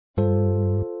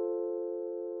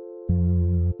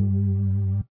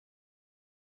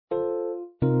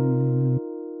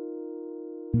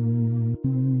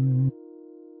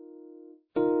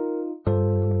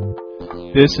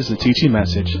This is a teaching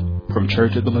message from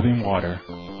Church of the Living Water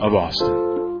of Austin.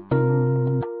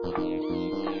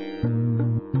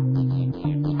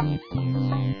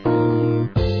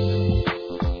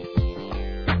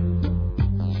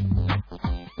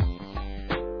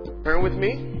 Turn with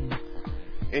me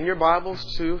in your Bibles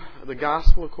to the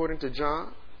Gospel according to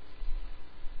John,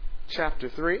 chapter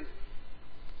 3.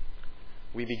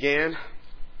 We began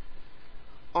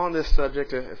on this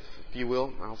subject, if you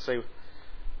will. I'll say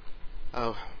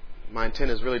my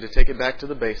intent is really to take it back to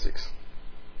the basics.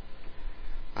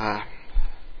 And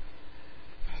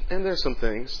there's some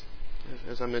things,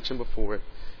 as I mentioned before,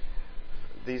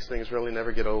 these things really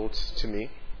never get old to me.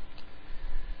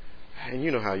 And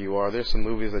you know how you are. There's some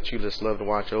movies that you just love to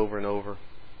watch over and over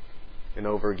and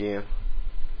over again.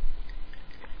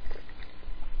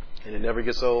 And it never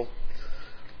gets old.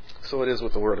 So it is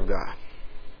with the Word of God.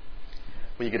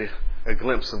 When you get a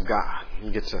glimpse of God,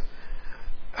 you get to,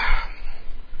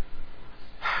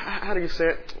 how do you say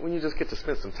it? When you just get to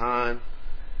spend some time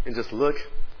and just look,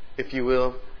 if you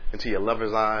will, into your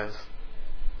lover's eyes,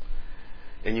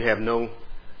 and you have no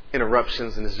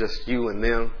interruptions and it's just you and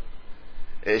them,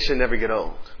 it should never get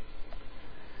old.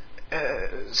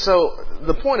 So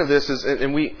the point of this is,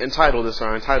 and we entitled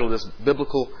this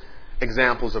Biblical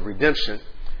Examples of Redemption.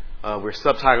 We're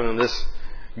subtitling this,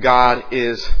 God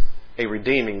is a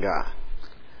Redeeming God.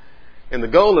 And the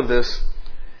goal of this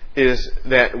is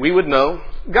that we would know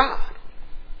God.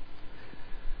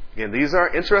 Again, these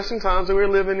are interesting times that we're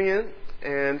living in,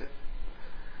 and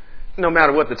no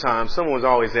matter what the time, someone's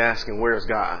always asking, where's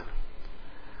God?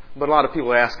 But a lot of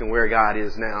people are asking where God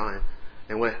is now,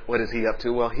 and what is He up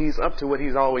to? Well, He's up to what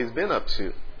He's always been up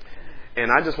to. And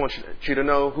I just want you to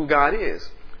know who God is.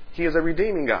 He is a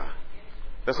redeeming God.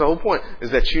 That's the whole point,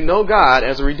 is that you know God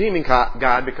as a redeeming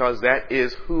God, because that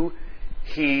is who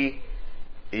He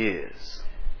is.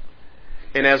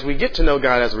 And as we get to know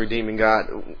God as a redeeming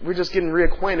God, we're just getting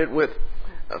reacquainted with,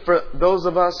 for those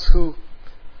of us who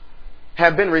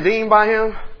have been redeemed by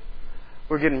Him,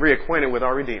 we're getting reacquainted with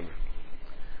our Redeemer.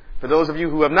 For those of you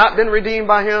who have not been redeemed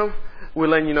by Him, we're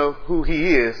letting you know who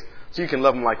He is so you can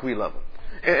love Him like we love Him.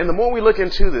 And the more we look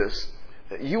into this,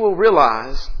 you will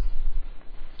realize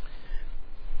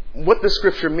what the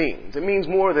Scripture means. It means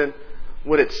more than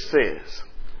what it says.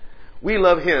 We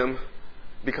love Him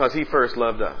because He first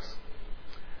loved us.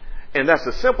 And that's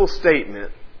a simple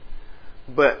statement,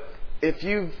 but if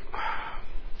He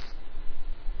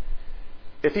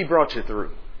brought you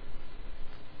through,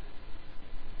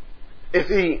 if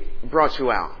He brought you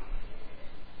out,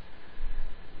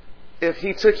 if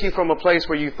He took you from a place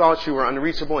where you thought you were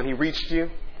unreachable and He reached you,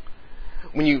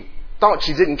 when you thought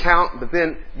you didn't count, but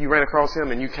then you ran across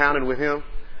Him and you counted with Him,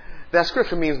 that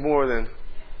Scripture means more than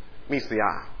meets the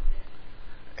eye.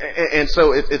 And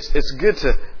so it's good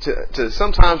to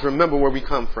sometimes remember where we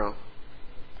come from,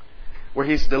 where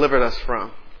He's delivered us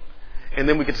from, and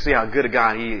then we get to see how good a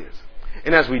God He is.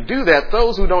 And as we do that,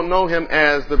 those who don't know Him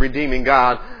as the redeeming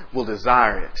God will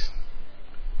desire it.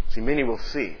 See, many will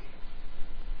see,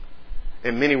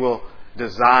 and many will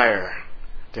desire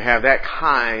to have that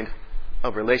kind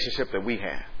of relationship that we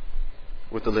have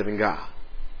with the living God.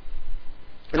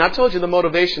 And I told you the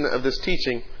motivation of this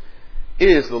teaching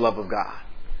is the love of God.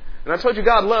 And I told you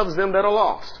God loves them that are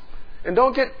lost. And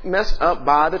don't get messed up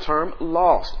by the term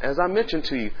lost. As I mentioned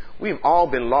to you, we've all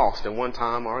been lost at one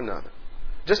time or another.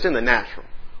 Just in the natural.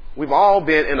 We've all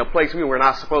been in a place we were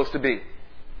not supposed to be.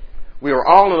 We were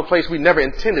all in a place we never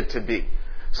intended to be.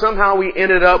 Somehow we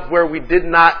ended up where we did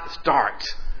not start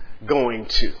going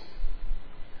to.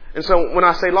 And so when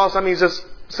I say lost, I mean just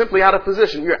simply out of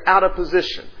position. You're out of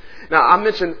position. Now, I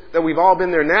mentioned that we've all been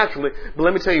there naturally, but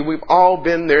let me tell you, we've all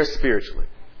been there spiritually.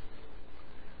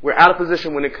 We're out of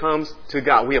position when it comes to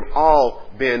God. We have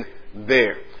all been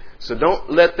there. So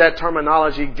don't let that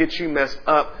terminology get you messed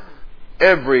up.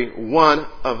 Every one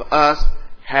of us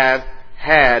have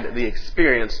had the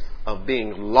experience of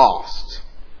being lost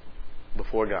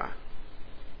before God.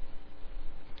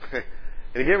 And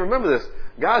again, remember this.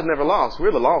 God's never lost. We're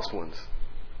the lost ones.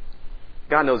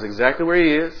 God knows exactly where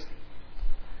He is.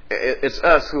 It's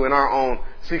us who in our own...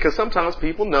 See, because sometimes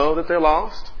people know that they're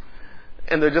lost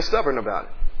and they're just stubborn about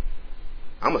it.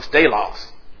 I'm going to stay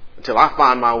lost until I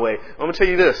find my way. I'm going to tell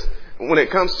you this. When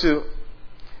it comes to...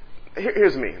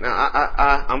 Here's me. Now,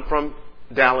 I'm from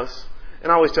Dallas.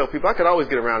 And I always tell people I could always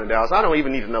get around in Dallas. I don't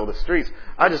even need to know the streets.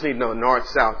 I just need to know north,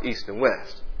 south, east, and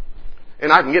west.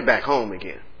 And I can get back home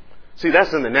again. See,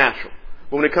 that's in the natural.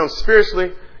 But when it comes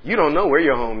spiritually, you don't know where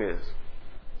your home is.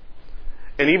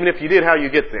 And even if you did, how you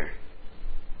get there.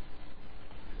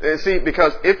 And see,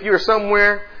 because if you're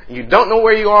somewhere and you don't know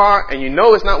where you are and you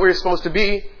know it's not where you're supposed to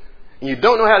be, and you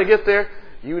don't know how to get there,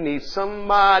 you need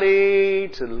somebody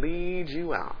to lead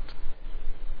you out.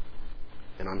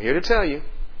 And I'm here to tell you,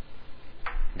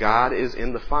 God is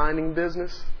in the finding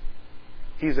business.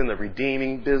 He's in the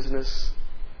redeeming business.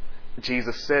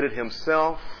 Jesus said it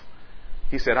himself.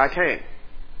 He said, I came.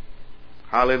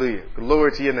 Hallelujah.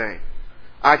 Glory to your name.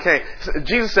 I came.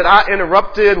 Jesus said, I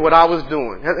interrupted what I was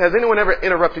doing. Has anyone ever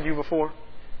interrupted you before?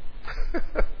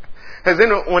 Has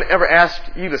anyone ever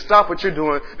asked you to stop what you're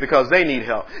doing because they need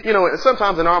help? You know,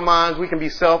 sometimes in our minds we can be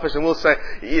selfish and we'll say,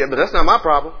 yeah, but that's not my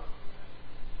problem.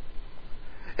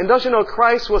 And don't you know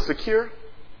Christ was secure?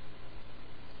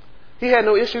 He had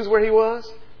no issues where he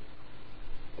was.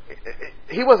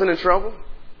 He wasn't in trouble,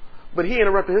 but he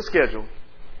interrupted his schedule.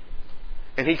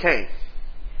 And he came.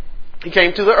 He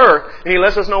came to the earth, and he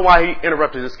lets us know why he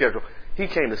interrupted his schedule. He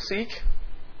came to seek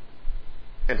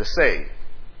and to save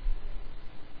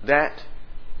that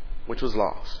which was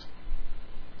lost.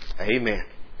 Amen.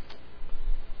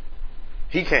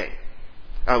 He came.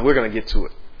 We're going to get to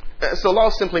it. So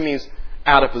lost simply means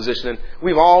out of position. And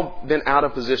we've all been out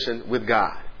of position with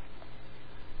God.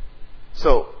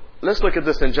 So let's look at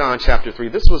this in John chapter 3.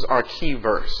 This was our key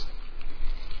verse.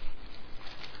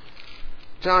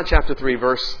 John chapter 3,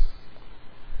 verse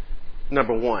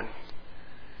number 1.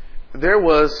 There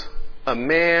was a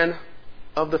man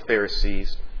of the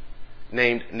Pharisees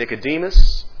named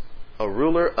Nicodemus, a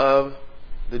ruler of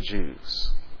the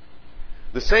Jews.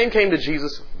 The same came to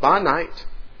Jesus by night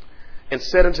and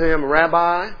said unto him,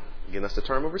 Rabbi, again that's the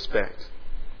term of respect,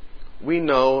 we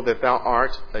know that thou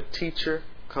art a teacher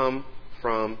come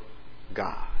from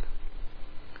God.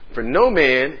 For no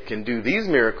man can do these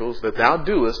miracles that thou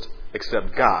doest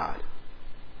except God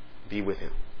be with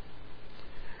him.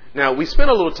 Now, we spent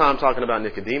a little time talking about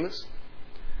Nicodemus.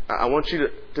 I want you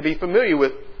to be familiar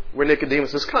with where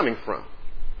Nicodemus is coming from.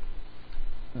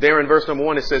 There in verse number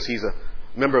 1, it says he's a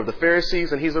member of the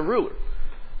Pharisees and he's a ruler.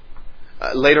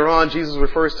 Later on, Jesus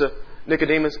refers to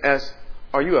Nicodemus as,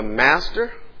 are you a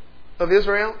master of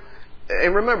Israel?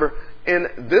 And remember, in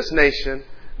this nation,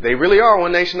 they really are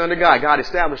one nation under God. God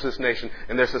established this nation,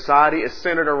 and their society is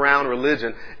centered around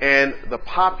religion. And the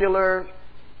popular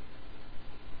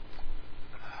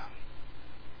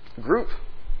group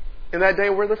in that day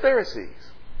were the Pharisees.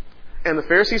 And the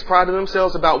Pharisees prided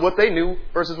themselves about what they knew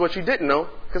versus what you didn't know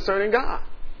concerning God.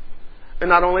 And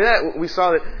not only that, we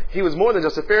saw that he was more than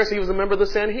just a Pharisee, he was a member of the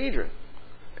Sanhedrin.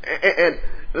 And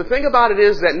the thing about it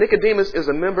is that Nicodemus is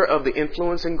a member of the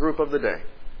influencing group of the day.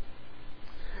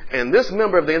 And this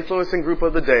member of the influencing group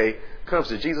of the day comes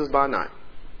to Jesus by night.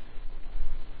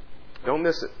 Don't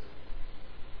miss it.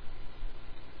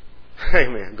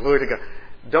 Amen. Glory to God.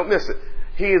 Don't miss it.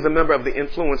 He is a member of the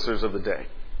influencers of the day.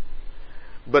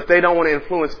 But they don't want to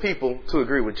influence people to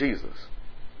agree with Jesus.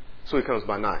 So he comes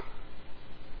by night.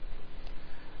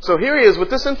 So here he is with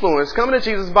this influence coming to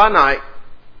Jesus by night.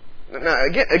 Now,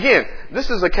 again, this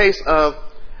is a case of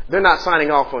they're not signing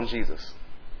off on Jesus.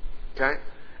 Okay?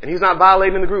 And he's not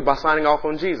violating the group by signing off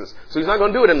on Jesus. So he's not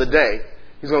going to do it in the day.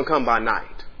 He's going to come by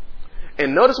night.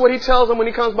 And notice what he tells them when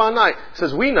he comes by night. He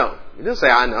says, we know. He didn't say,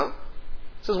 I know.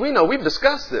 He says, we know. We've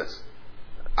discussed this.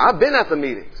 I've been at the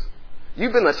meetings.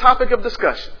 You've been the topic of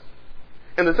discussion.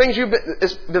 And the things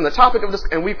it's been the topic of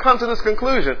discussion. And we've come to this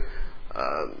conclusion.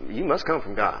 You must come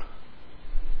from God.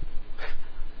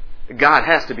 God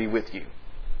has to be with you.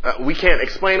 We can't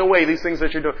explain away these things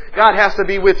that you're doing. God has to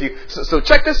be with you. So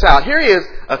check this out. Here he is,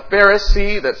 a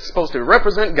Pharisee that's supposed to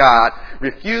represent God,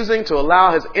 refusing to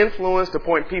allow his influence to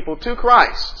point people to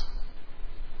Christ.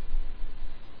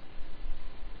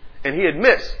 And he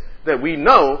admits that we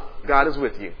know God is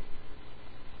with you.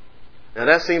 Now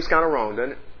that seems kind of wrong,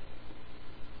 doesn't it?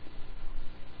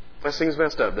 That seems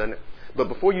messed up, doesn't it? But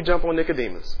before you jump on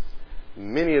Nicodemus,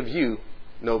 many of you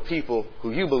know people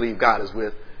who you believe God is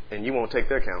with, and you won't take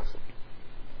their counsel.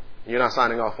 You're not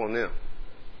signing off on them.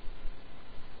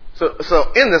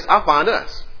 So in this, I find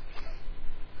us.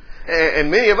 And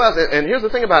many of us, and here's the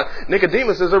thing about it,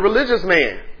 Nicodemus is a religious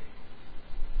man.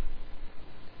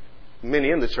 Many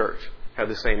in the church have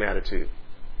the same attitude.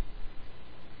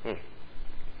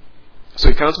 So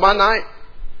he comes by night,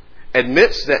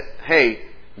 admits that, hey,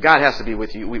 God has to be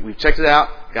with you. We've checked it out.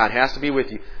 God has to be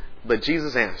with you. But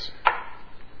Jesus answered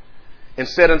and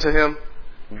said unto him,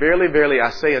 verily, verily, I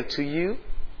say unto you,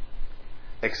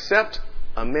 except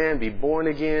a man be born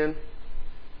again,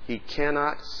 he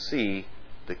cannot see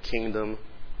the kingdom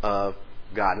of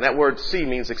God. And that word see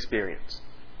means experience.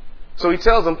 So he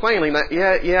tells them plainly that,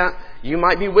 yeah, you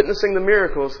might be witnessing the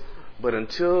miracles, but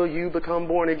until you become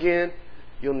born again,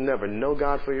 you'll never know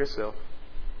God for yourself.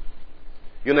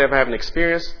 You'll never have an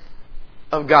experience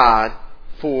of God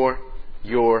for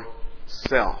yourself.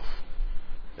 self.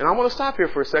 And I want to stop here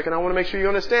for a second. I want to make sure you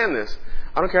understand this.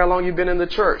 I don't care how long you've been in the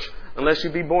church. Unless you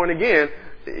be born again,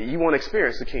 you won't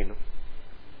experience the kingdom.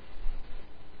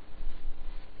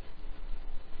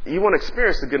 You want to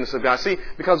experience the goodness of God. See,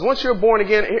 because once you're born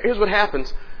again, here's what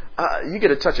happens. You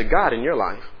get a touch of God in your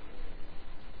life.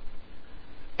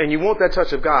 And you want that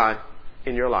touch of God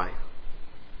in your life.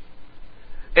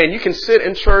 And you can sit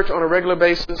in church on a regular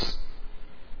basis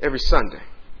every Sunday.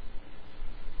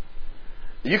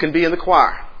 You can be in the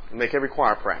choir and make every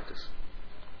choir practice.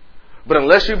 But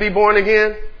unless you be born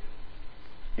again,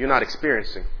 you're not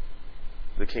experiencing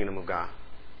the kingdom of God.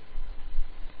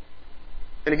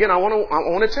 And again, I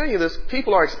want to tell you this.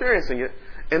 People are experiencing it,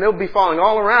 and they'll be falling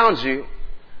all around you,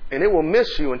 and it will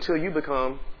miss you until you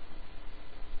become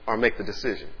or make the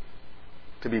decision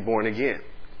to be born again.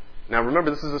 Now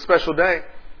remember, this is a special day.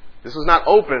 This was not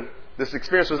open. This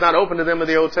experience was not open to them in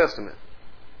the Old Testament.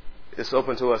 It's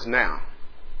open to us now.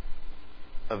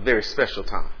 A very special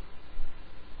time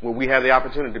where we have the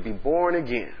opportunity to be born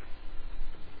again.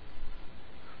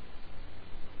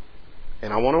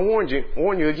 And I want to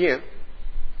warn you again,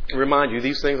 remind you,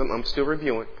 these things I'm still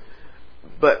reviewing.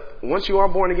 But once you are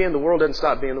born again, the world doesn't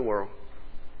stop being the world.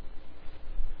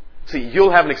 See,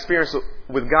 you'll have an experience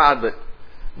with God, but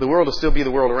the world will still be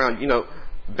the world around you. You know,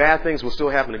 bad things will still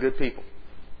happen to good people.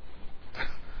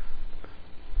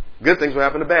 Good things will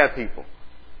happen to bad people.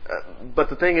 But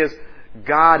the thing is,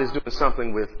 God is doing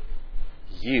something with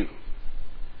you.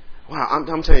 Wow,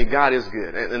 I'm telling you, God is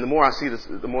good. And the more I see this,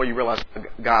 the more you realize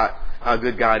how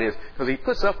good God is. Because He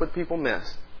puts up with people's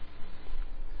mess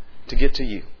to get to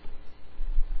you.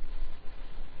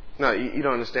 No, you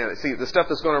don't understand it. See, the stuff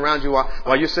that's going around you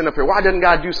while you're sitting up here, why didn't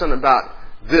God do something about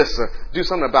this or do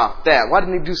something about that? Why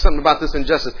didn't He do something about this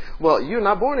injustice? Well, you're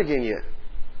not born again yet.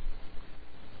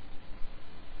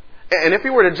 And if He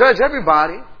were to judge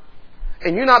everybody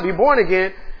and you not be born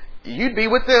again, you'd be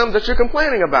with them that you're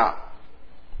complaining about.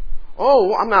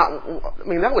 Oh, I'm not. I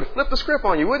mean, that would flip the script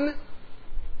on you, wouldn't it?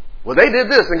 Well, they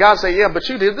did this. And God said, yeah, but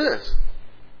you did this.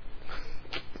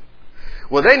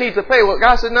 Well, they need to pay. Well,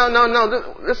 God said,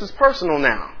 no. This is personal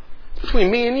now. It's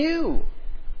between me and you.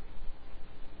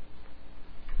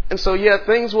 And so, yeah,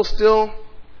 things will still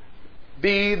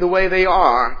be the way they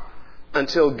are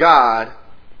until God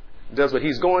does what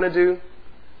He's going to do.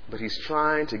 But He's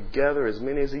trying to gather as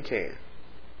many as He can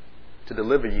to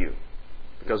deliver you.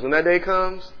 Because when that day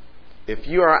comes, if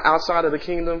you are outside of the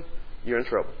kingdom, you're in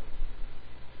trouble.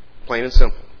 Plain and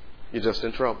simple. You're just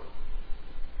in trouble.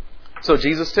 So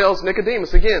Jesus tells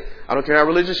Nicodemus again, I don't care how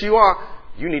religious you are,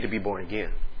 you need to be born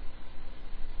again.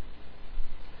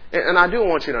 And I do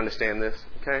want you to understand this,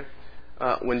 okay?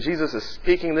 When Jesus is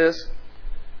speaking this,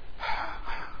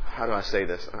 how do I say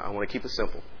this? I want to keep it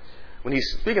simple. When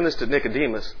He's speaking this to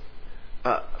Nicodemus,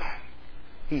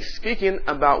 He's speaking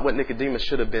about what Nicodemus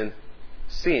should have been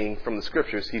seeing from the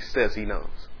Scriptures He says he knows.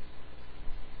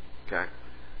 Okay?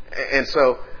 And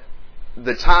so,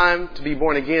 the time to be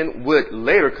born again would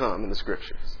later come in the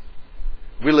Scriptures.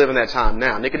 We live in that time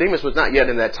now. Nicodemus was not yet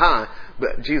in that time,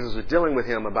 but Jesus was dealing with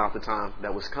him about the time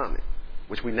that was coming,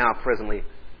 which we now presently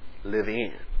live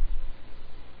in.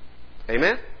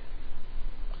 Amen?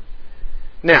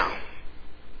 Now,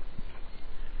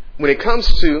 when it comes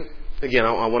to, again,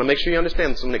 I want to make sure you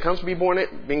understand this. When it comes to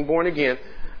being born again,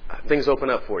 things open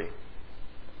up for you.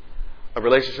 A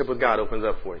relationship with God opens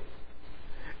up for you.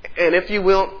 And if you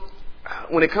will,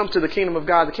 when it comes to the kingdom of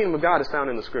God is found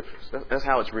in the Scriptures. That's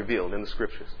how it's revealed, in the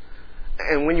Scriptures.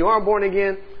 And when you are born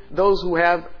again, those who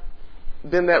have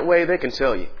been that way, they can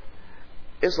tell you.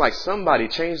 It's like somebody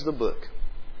changed the book.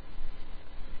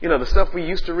 You know, the stuff we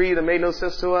used to read that made no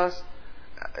sense to us,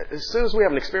 as soon as we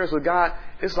have an experience with God,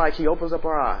 it's like He opens up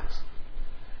our eyes.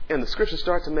 And the Scriptures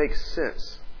start to make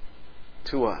sense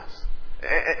to us.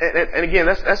 And again,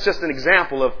 that's just an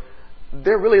example of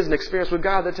there really is an experience with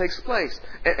God that takes place.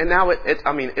 And now it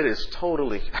is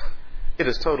totally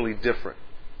different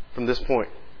from this point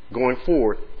going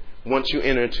forward once you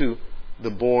enter into the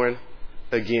born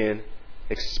again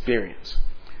experience.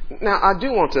 Now, I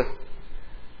do want to,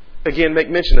 again, make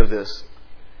mention of this.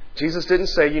 Jesus didn't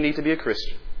say you need to be a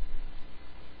Christian.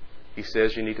 He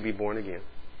says you need to be born again.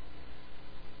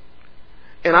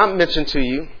 And I mentioned to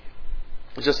you,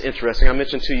 just interesting, I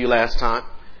mentioned to you last time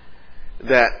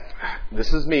that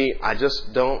this is me. I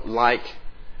just don't like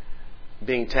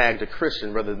being tagged a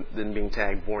Christian rather than being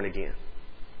tagged born again.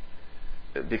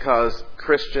 Because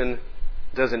Christian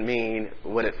doesn't mean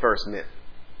what it first meant.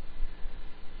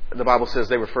 The Bible says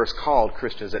they were first called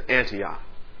Christians at Antioch.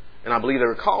 And I believe they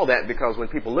were called that because when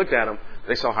people looked at them,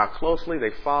 they saw how closely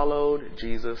they followed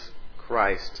Jesus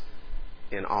Christ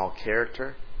in all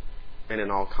character and in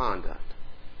all conduct.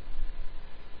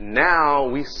 Now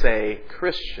we say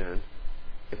Christian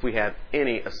if we have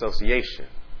any association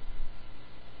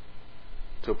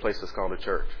to a place that's called a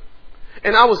church.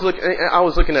 And I was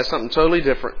looking at something totally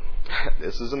different.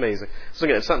 This is amazing. I was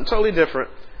looking at something totally different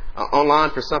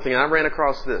online for something, and I ran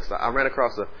across this. I ran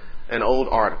across an old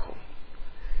article.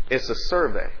 It's a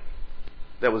survey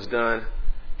that was done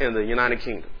in the United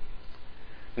Kingdom.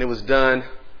 And it was done,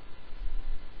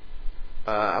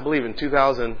 I believe, in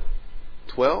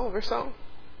 2012 or so.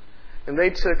 And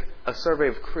they took a survey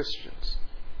of Christians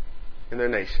in their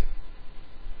nation.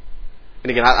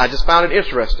 And again, I just found it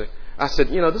interesting. I said,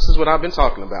 this is what I've been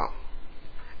talking about.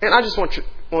 And I just want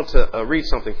to read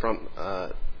something from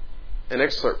an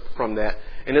excerpt from that.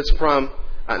 And it's from,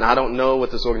 and I don't know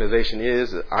what this organization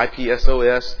is,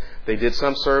 IPSOS. They did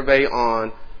some survey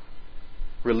on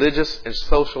religious and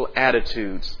social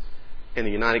attitudes in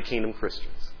the United Kingdom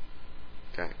Christians.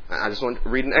 Okay, I just want to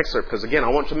read an excerpt because, again, I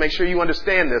want to make sure you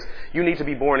understand this. You need to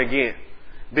be born again.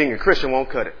 Being a Christian won't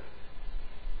cut it.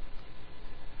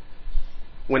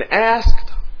 When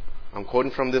asked, I'm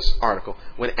quoting from this article,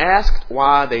 when asked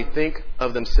why they think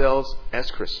of themselves as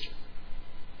Christian,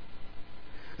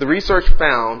 the research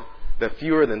found that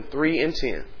fewer than 3 in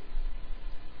 10,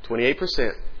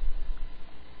 28%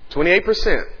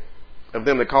 of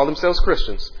them that call themselves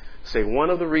Christians say one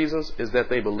of the reasons is that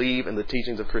they believe in the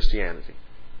teachings of Christianity.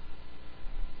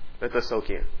 Let that soak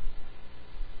in.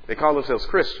 They call themselves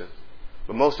Christians,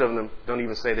 but most of them don't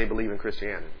even say they believe in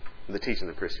Christianity, in the teachings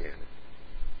of Christianity.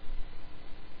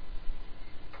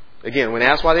 Again, when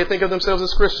asked why they think of themselves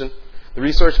as Christian, the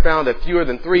research found that fewer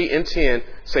than 3 in 10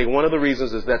 say one of the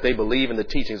reasons is that they believe in the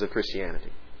teachings of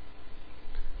Christianity.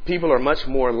 People are much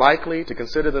more likely to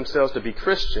consider themselves to be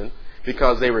Christian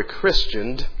because they were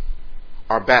christened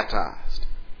or baptized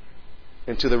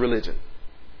into the religion.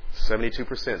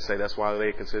 72% say that's why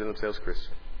they consider themselves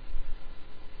Christian.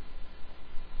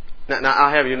 Now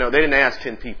I'll have you know, they didn't ask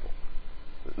 10 people.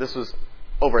 This was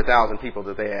over 1,000 people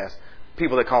that they asked.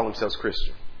 People that call themselves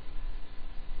Christian.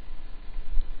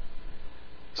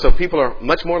 So people are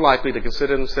much more likely to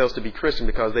consider themselves to be Christian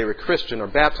because they were Christian or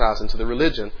baptized into the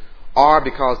religion, or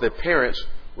because their parents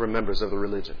were members of the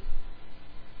religion.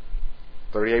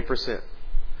 38%.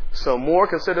 So more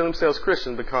consider themselves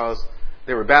Christian because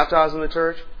they were baptized in the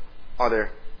church or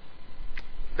their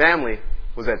family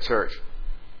was at church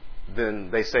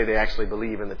than they say they actually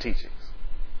believe in the teachings.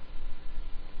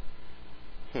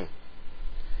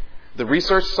 The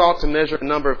research sought to measure a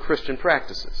number of Christian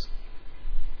practices,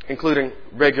 including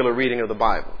regular reading of the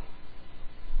Bible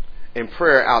and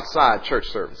prayer outside church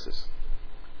services,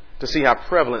 to see how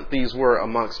prevalent these were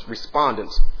amongst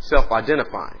respondents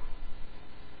self-identifying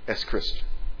as Christian.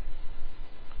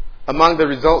 Among the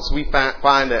results, we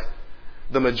find that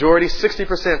the majority,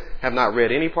 60%, have not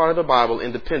read any part of the Bible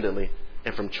independently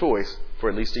and from choice for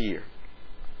at least a year.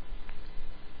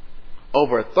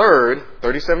 Over a third,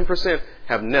 37%,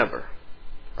 have never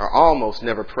or almost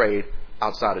never prayed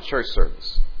outside a church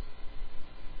service.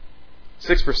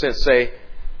 6% say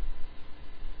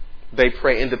they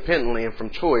pray independently and from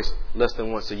choice less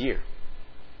than once a year.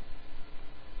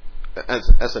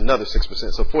 That's another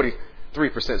 6%. So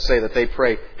 43% say that they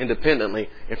pray independently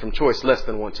and from choice less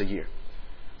than once a year.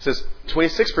 It says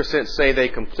 26% say they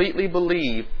completely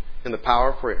believe in the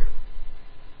power of prayer,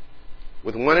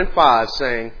 with 1 in 5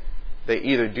 saying they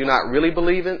either do not really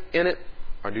believe in it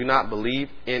or do not believe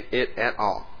in it at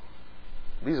all.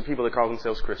 These are people that call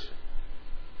themselves Christian.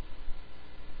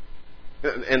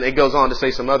 And it goes on to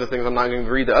say some other things. I'm not going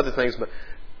to read the other things, but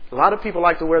a lot of people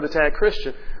like to wear the tag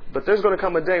Christian, but there's going to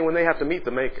come a day when they have to meet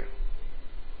the Maker.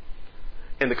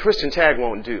 And the Christian tag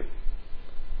won't do.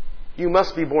 You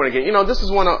must be born again. This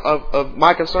is one of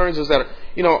my concerns is that,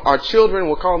 our children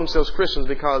will call themselves Christians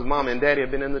because mom and daddy have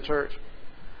been in the church.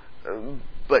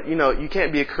 But, you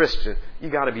can't be a Christian. You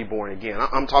got to be born again.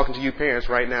 I'm talking to you parents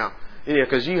right now.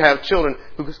 Because you have children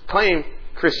who claim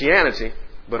Christianity,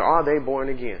 but are they born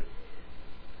again?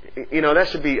 That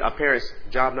should be a parent's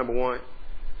job number one,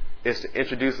 is to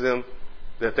introduce them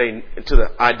to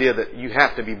the idea that you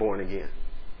have to be born again.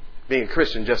 Being a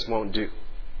Christian just won't do.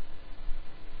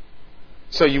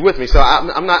 So you with me? So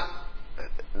I'm not.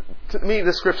 To me,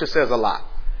 the scripture says a lot.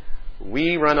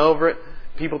 We run over it.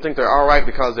 People think they're all right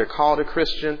because they're called a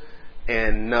Christian,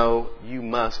 and no, you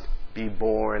must be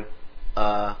born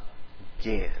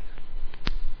again.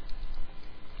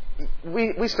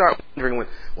 We start wondering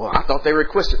I thought they were a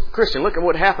Christian. Look at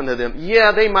what happened to them.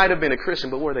 Yeah, they might have been a Christian,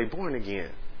 but were they born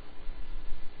again?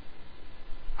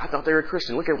 I thought they were a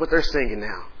Christian. Look at what they're singing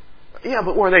now. Yeah,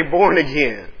 but were they born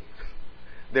again?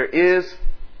 There is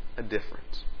a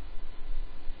difference.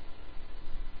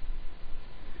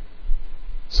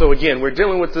 So again, we're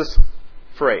dealing with this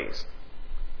phrase.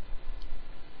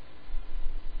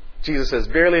 Jesus says,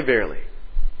 "Verily, verily,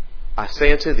 I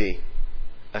say unto thee,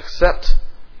 except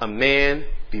a man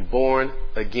be born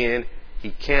again,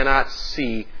 he cannot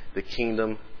see the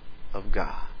kingdom of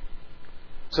God."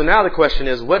 So now the question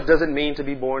is, what does it mean to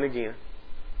be born again?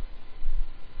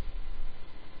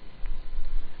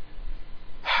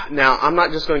 Now, I'm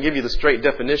not just going to give you the straight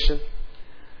definition,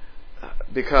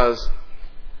 because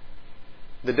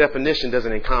the definition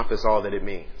doesn't encompass all that it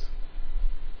means.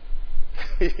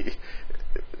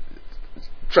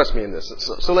 Trust me in this.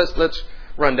 So let's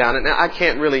run down it. Now, I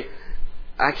can't really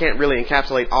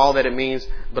encapsulate all that it means,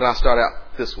 but I'll start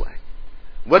out this way.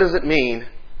 What does it mean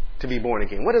to be born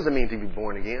again? What does it mean to be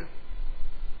born again?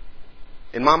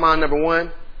 In my mind, number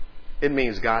one, it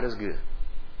means God is good.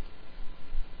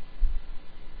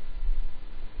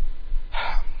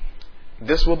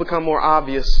 This will become more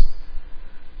obvious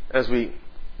as we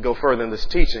go further in this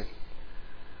teaching.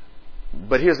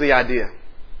 But here's the idea.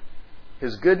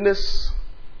 His goodness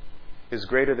is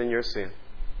greater than your sin.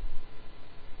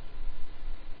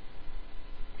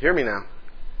 Hear me now.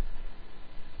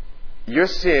 Your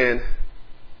sin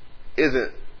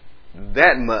isn't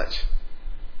that much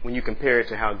when you compare it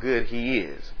to how good He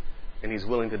is and He's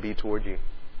willing to be toward you.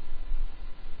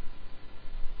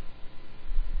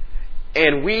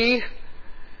 And we,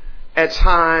 at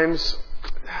times,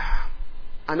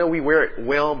 I know we wear it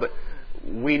well, but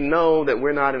we know that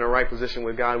we're not in a right position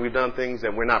with God. We've done things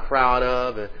that we're not proud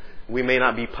of, and we may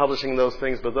not be publishing those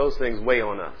things, but those things weigh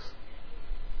on us.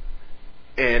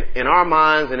 And in our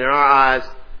minds and in our eyes,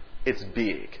 it's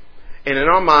big. And in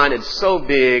our mind, it's so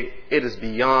big, it is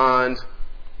beyond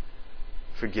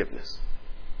forgiveness.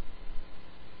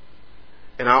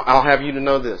 And I'll have you to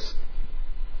know this.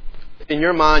 In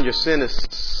your mind, your sin is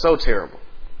so terrible,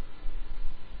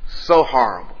 so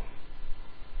horrible,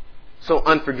 so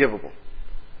unforgivable.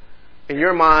 In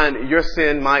your mind, your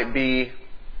sin might be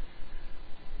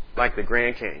like the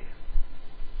Grand Canyon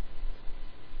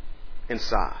in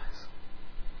size.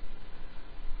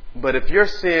 But if your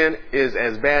sin is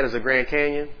as bad as the Grand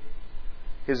Canyon,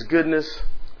 His goodness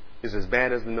is as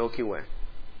bad as the Milky Way.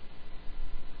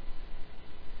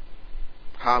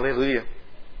 Hallelujah.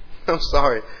 I'm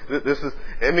sorry.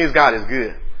 It means God is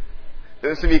good.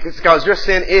 Because your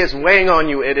sin is weighing on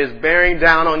you. It is bearing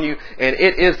down on you. And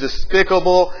it is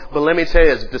despicable. But let me tell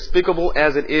you, as despicable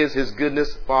as it is, His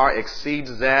goodness far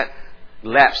exceeds that,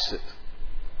 laps it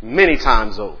many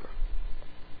times over.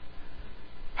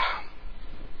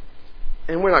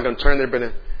 And we're not going to turn there, but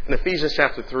in Ephesians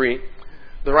chapter 3,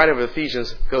 the writer of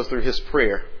Ephesians goes through his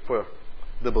prayer for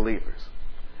the believers.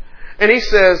 And he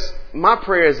says, "My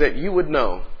prayer is that you would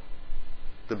know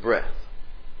the breadth,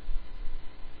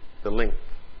 the length,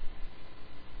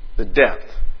 the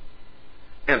depth,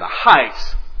 and the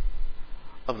height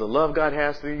of the love God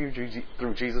has through you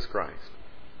through Jesus Christ."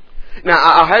 Now,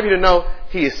 I'll have you to know,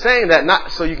 he is saying that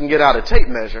not so you can get out a tape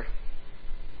measure.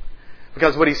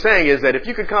 Because what he's saying is that if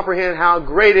you could comprehend how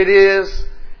great it is,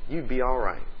 you'd be all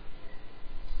right.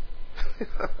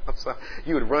 I'm sorry.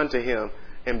 You would run to Him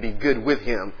and be good with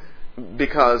Him,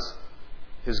 because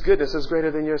His goodness is greater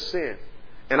than your sin.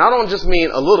 And I don't just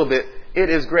mean a little bit. It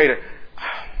is greater.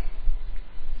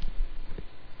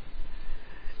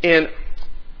 In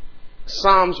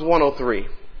Psalms 103,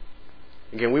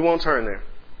 again, we won't turn there,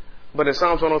 but in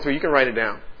Psalms 103, you can write it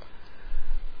down.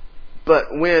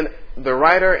 But when the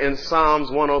writer in Psalms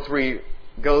 103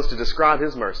 goes to describe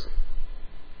His mercy,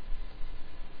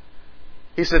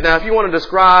 he said, now if you want to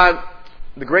describe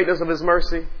the greatness of His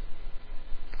mercy,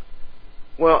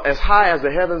 well, as high as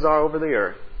the heavens are over the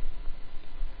earth,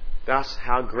 that's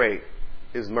how great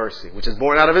His mercy, which is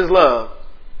born out of His love,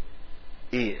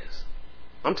 is.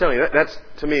 I'm telling you, that's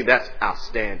to me, that's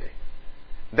outstanding.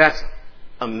 That's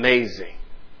amazing.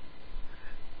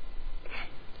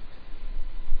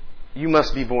 You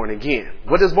must be born again.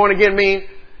 What does born again mean?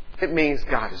 It means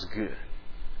God is good.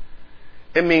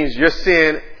 It means your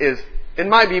sin it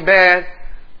might be bad,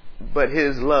 but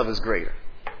His love is greater.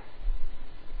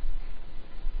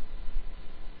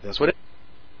 That's what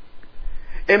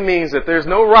it means that there's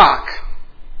no rock,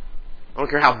 I don't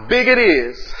care how big it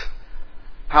is,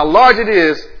 how large it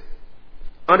is,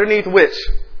 underneath which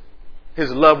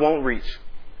His love won't reach.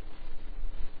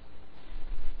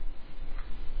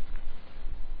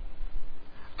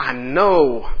 I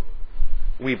know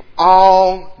we've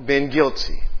all been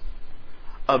guilty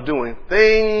of doing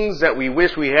things that we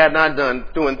wish we had not done,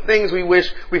 doing things we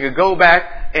wish we could go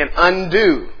back and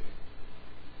undo.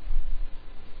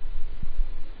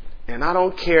 And I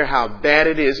don't care how bad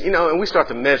it is. And we start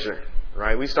to measure,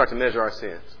 right? We start to measure our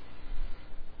sins.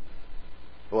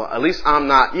 Well, at least I'm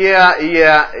not.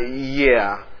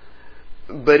 Yeah.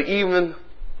 But even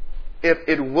if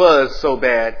it was so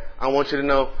bad, I want you to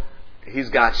know He's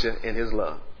got you in His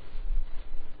love.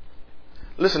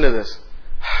 Listen to this.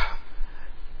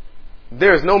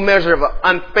 There is no measure of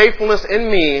unfaithfulness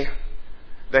in me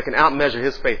that can outmeasure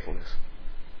His faithfulness.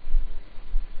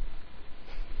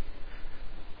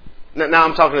 Now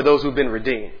I'm talking to those who've been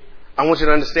redeemed. I want you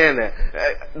to understand that.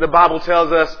 The Bible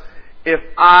tells us if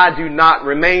I do not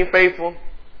remain faithful,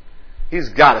 He's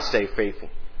got to stay faithful.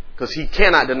 Because He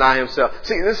cannot deny Himself.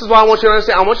 See, this is why I want you to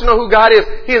understand. I want you to know who God is.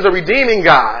 He is a redeeming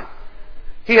God.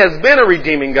 He has been a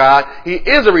redeeming God. He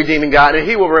is a redeeming God. And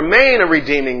He will remain a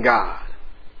redeeming God.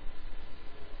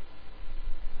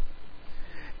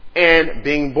 And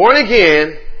being born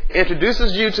again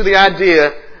introduces you to the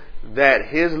idea that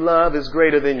His love is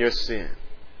greater than your sin.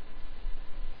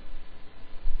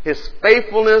 His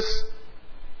faithfulness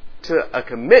to a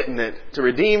commitment to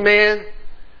redeem man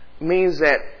means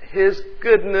that His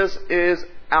goodness is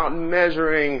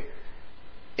outmeasuring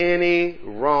any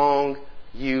wrong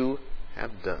you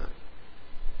have done.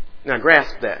 Now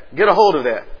grasp that. Get a hold of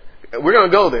that. We're going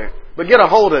to go there. But get a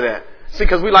hold of that. See,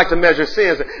 because we like to measure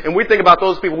sins. And we think about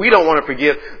those people we don't want to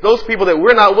forgive. Those people that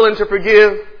we're not willing to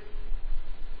forgive.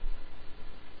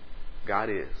 God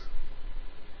is.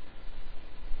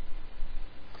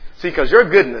 See, because your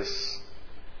goodness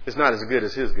is not as good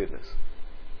as His goodness.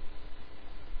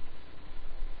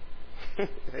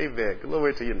 Amen.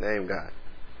 Glory to your name, God.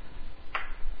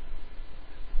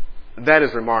 That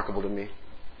is remarkable to me.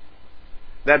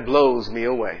 That blows me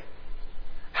away.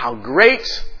 How great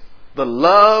the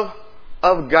love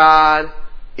of God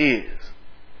is.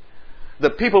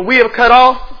 The people we have cut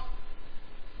off,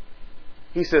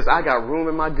 He says, I got room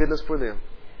in my goodness for them.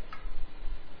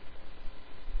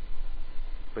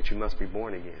 But you must be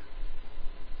born again.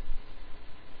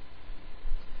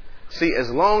 See, as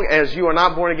long as you are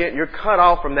not born again, you're cut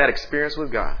off from that experience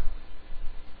with God.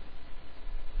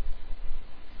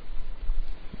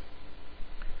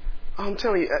 I'm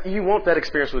telling you, you want that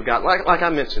experience with God. Like I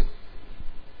mentioned.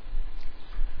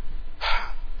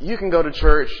 You can go to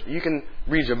church, you can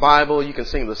read your Bible, you can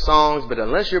sing the songs, but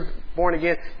unless you're born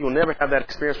again, you'll never have that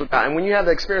experience with God. And when you have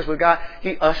that experience with God,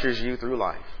 He ushers you through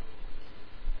life.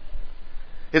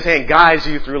 His hand guides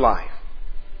you through life.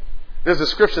 There's a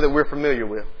scripture that we're familiar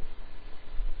with.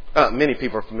 Many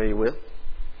people are familiar with.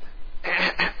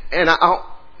 And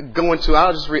I'll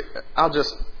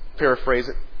just paraphrase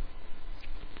it.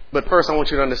 But first I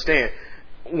want you to understand,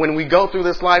 when we go through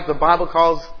this life, the Bible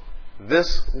calls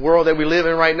this world that we live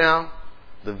in right now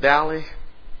the valley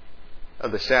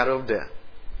of the shadow of death.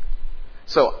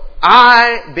 So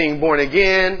I, being born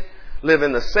again, live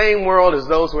in the same world as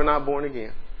those who are not born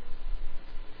again.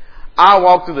 I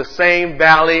walk through the same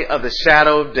valley of the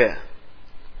shadow of death.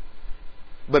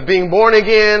 But being born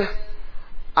again,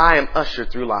 I am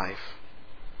ushered through life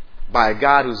by a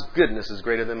God whose goodness is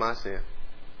greater than my sin.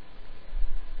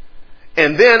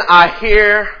 And then I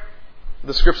hear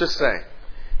the scriptures say,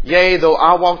 yea, though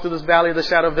I walk through this valley of the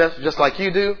shadow of death, just like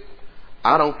you do,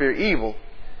 I don't fear evil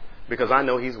because I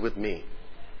know He's with me.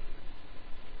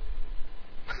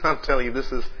 I'm telling you,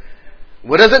 this is,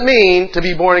 what does it mean to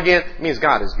be born again? It means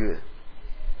God is good.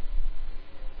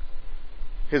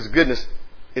 His goodness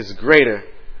is greater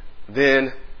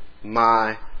than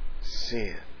my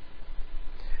sin.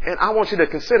 And I want you to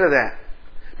consider that,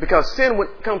 because sin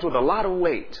comes with a lot of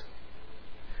weight.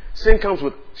 Sin comes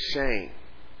with shame.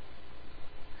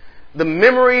 The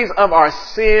memories of our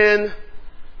sin,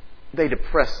 they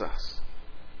depress us.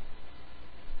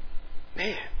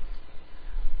 Man.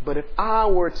 But if I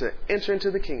were to enter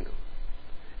into the kingdom,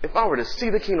 if I were to see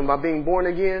the kingdom by being born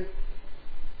again,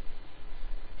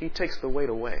 He takes the weight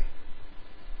away.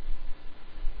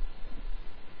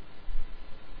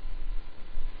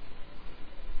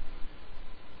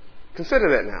 Consider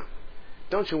that now.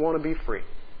 Don't you want to be free?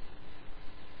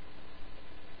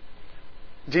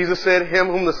 Jesus said, him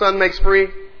whom the Son makes free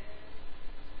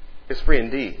is free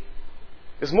indeed.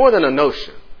 It's more than a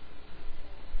notion.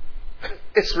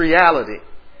 It's reality.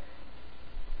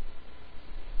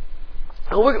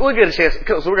 We'll get a chance,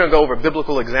 because we're going to go over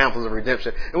biblical examples of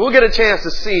redemption. And we'll get a chance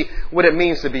to see what it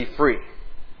means to be free.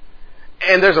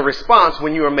 And there's a response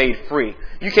when you are made free.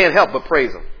 You can't help but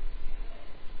praise Him.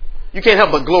 You can't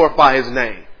help but glorify His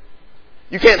name.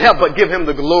 You can't help but give Him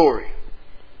the glory.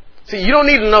 See, you don't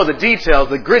need to know the details,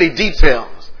 the gritty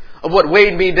details of what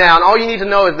weighed me down. All you need to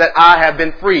know is that I have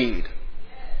been freed.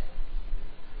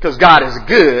 Because God is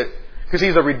good. Because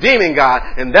He's a redeeming God.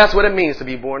 And that's what it means to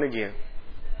be born again.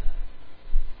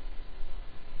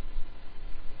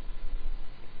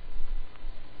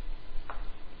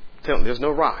 Tell him there's no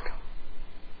rock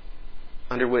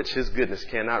under which His goodness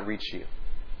cannot reach you.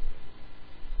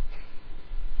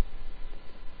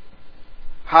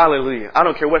 Hallelujah. I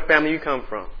don't care what family you come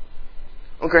from.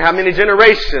 I don't care how many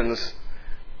generations,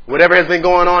 whatever has been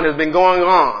going on has been going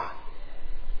on.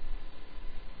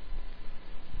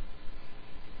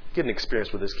 Get an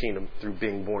experience with His kingdom through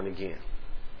being born again.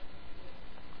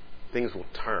 Things will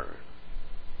turn.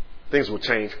 Things will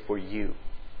change for you.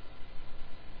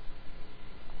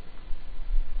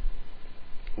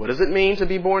 What does it mean to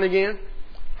be born again?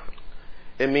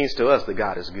 It means to us that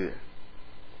God is good.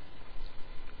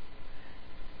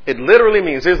 It literally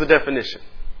means, here's the definition.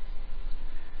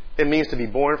 It means to be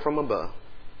born from above.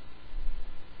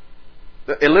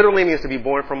 It literally means to be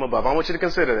born from above. I want you to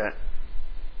consider that.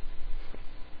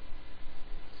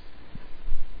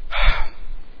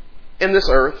 In this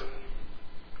earth,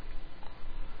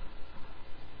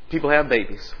 people have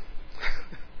babies.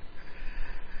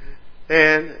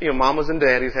 And, mamas and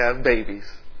daddies have babies.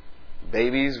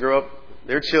 Babies grow up,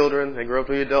 they're children, they grow up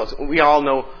to be adults. We all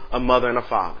know a mother and a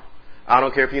father. I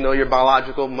don't care if you know your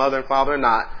biological mother and father or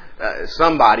not.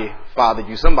 Somebody fathered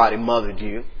you, somebody mothered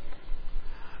you.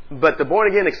 But the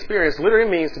born again experience literally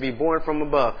means to be born from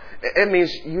above. It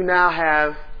means you now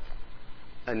have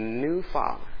a new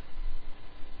father.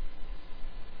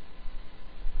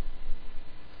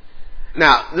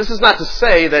 Now, this is not to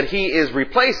say that He is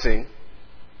replacing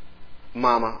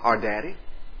mama or daddy.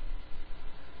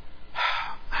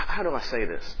 How do I say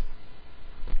this?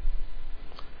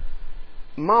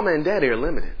 Mama and daddy are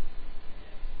limited.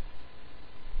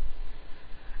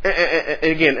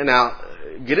 And again, now,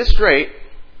 get it straight.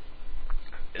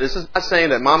 This is not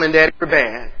saying that mom and daddy are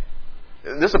bad.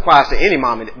 This applies to any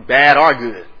mom, bad or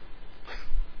good,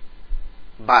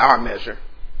 by our measure.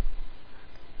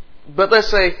 But let's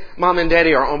say mom and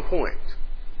daddy are on point.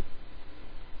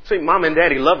 See, mom and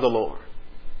daddy love the Lord.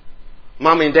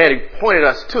 Mom and daddy pointed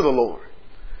us to the Lord.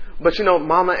 But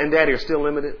mama and daddy are still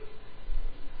limited.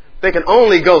 They can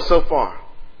only go so far.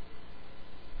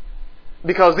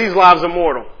 Because these lives are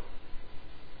mortal.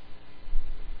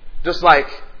 Just like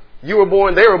you were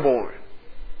born, they were born.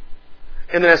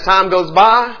 And then as time goes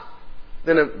by,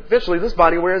 then eventually this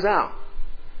body wears out.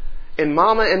 And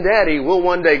mama and daddy will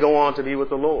one day go on to be with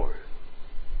the Lord.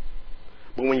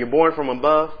 But when you're born from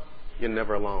above, you're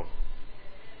never alone.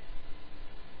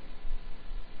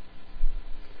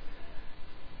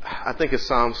 I think it's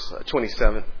Psalms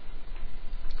 27.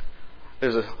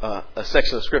 There's a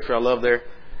section of scripture I love there.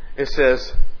 It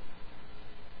says,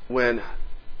 when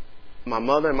my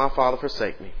mother and my father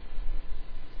forsake me,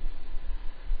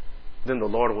 then the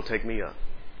Lord will take me up.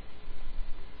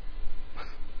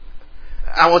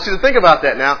 I want you to think about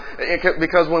that now,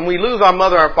 because when we lose our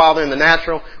mother or our father in the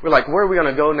natural, we're like, where are we going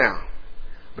to go now?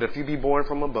 But if you be born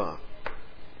from above.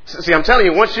 See, I'm telling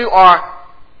you, once you are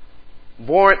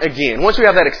born again, once you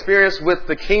have that experience with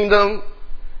the kingdom,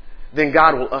 then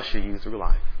God will usher you through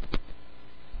life.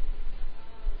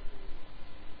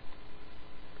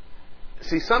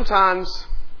 See, sometimes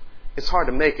it's hard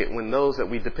to make it when those that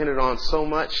we depended on so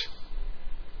much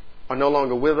are no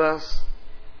longer with us.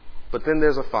 But then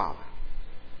there's a Father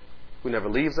who never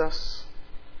leaves us,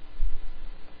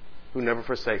 who never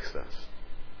forsakes us,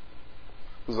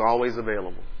 who's always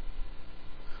available,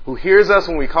 who hears us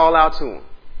when we call out to Him.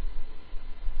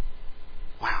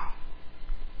 Wow.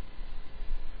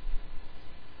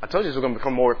 I told you this was going to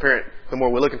become more apparent the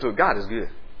more we're looking to it. God is good.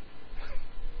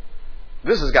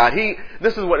 This is God.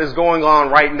 This is what is going on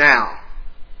right now.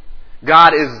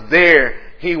 God is there.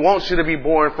 He wants you to be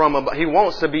born from above. He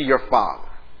wants to be your Father.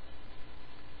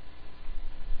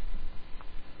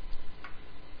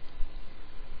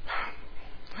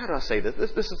 How do I say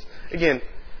this? This is, again,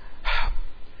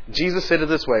 Jesus said it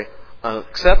this way.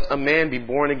 Except a man be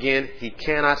born again, he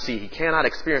cannot see. He cannot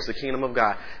experience the kingdom of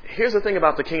God. Here's the thing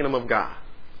about the kingdom of God.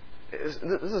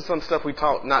 This is some stuff we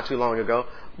taught not too long ago.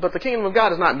 But the kingdom of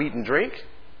God is not meat and drink.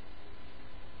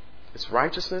 It's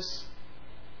righteousness,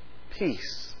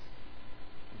 peace,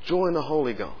 joy in the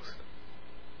Holy Ghost.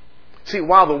 See,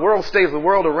 while the world stays the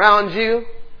world around you,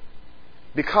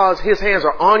 because His hands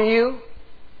are on you,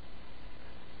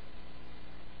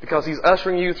 because He's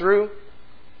ushering you through,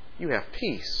 you have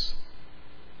peace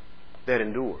that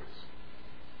endures.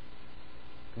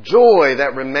 Joy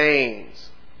that remains.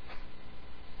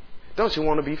 Don't you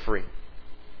want to be free?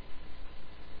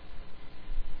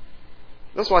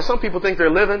 That's why some people think they're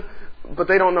living, but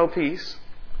they don't know peace.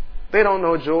 They don't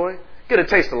know joy. Get a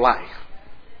taste of life.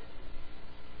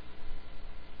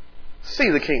 See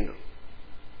the kingdom.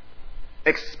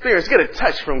 Experience, get a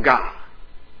touch from God,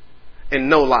 and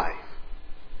know life.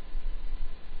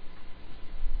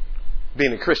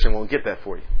 Being a Christian won't get that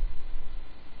for you.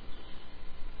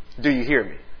 Do you hear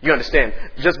me? You understand?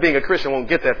 Just being a Christian won't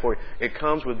get that for you. It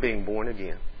comes with being born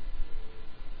again.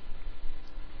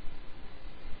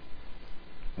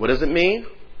 What does it mean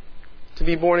to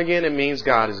be born again? It means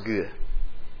God is good.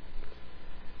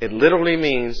 It literally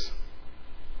means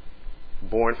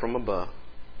born from above.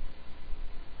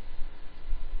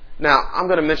 Now, I'm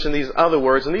going to mention these other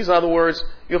words, and these other words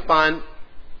you'll find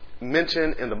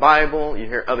mentioned in the Bible. You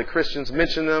hear other Christians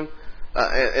mention them,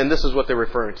 and this is what they're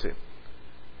referring to.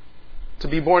 To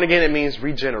be born again, it means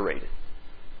regenerated.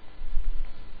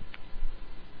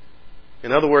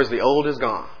 In other words, the old is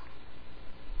gone.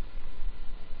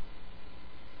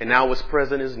 And now what's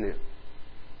present is new.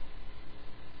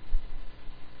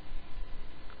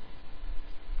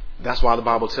 That's why the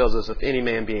Bible tells us, if any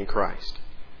man be in Christ,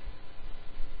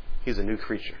 he's a new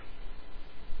creature.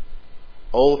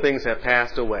 Old things have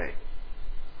passed away.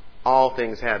 All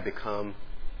things have become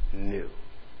new.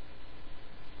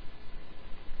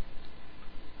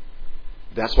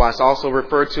 That's why it's also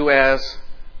referred to as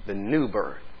the new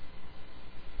birth.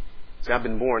 See, I've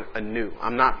been born anew.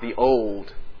 I'm not the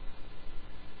old.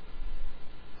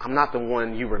 I'm not the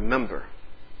one you remember.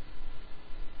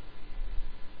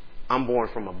 I'm born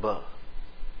from above.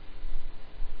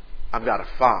 I've got a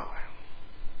Father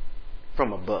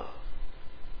from above.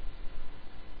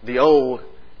 The old,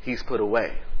 He's put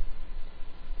away.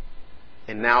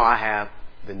 And now I have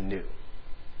the new.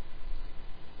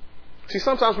 See,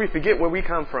 sometimes we forget where we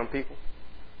come from, people.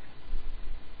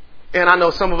 And I know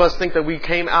some of us think that we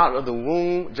came out of the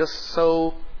womb just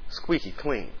so squeaky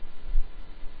clean.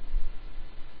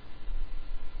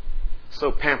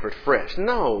 So pampered fresh.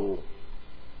 No.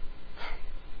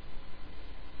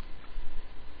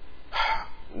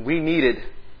 We needed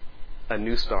a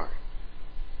new start.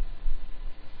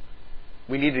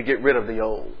 We needed to get rid of the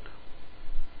old.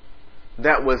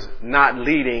 That was not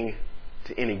leading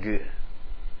to any good.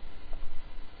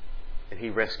 And He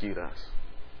rescued us.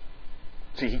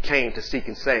 See, He came to seek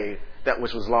and save that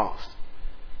which was lost.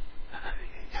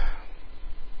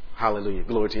 Hallelujah.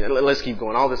 Glory to You. Let's keep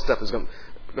going. All this stuff is going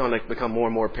to become more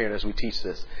and more apparent as we teach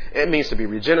this. It means to be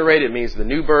regenerated. It means the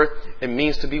new birth. It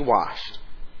means to be washed.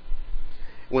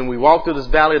 When we walk through this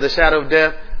valley of the shadow of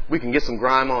death, we can get some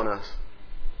grime on us.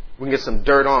 We can get some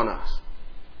dirt on us.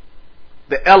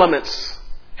 The elements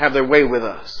have their way with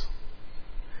us.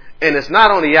 And it's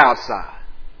not on the outside.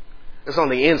 It's on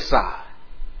the inside.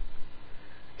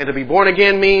 And to be born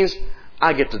again means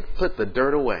I get to put the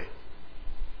dirt away.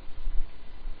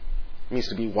 It means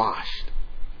to be washed.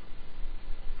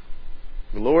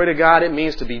 Glory to God, it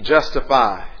means to be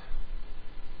justified.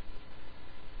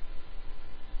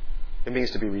 It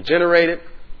means to be regenerated.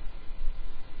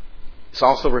 It's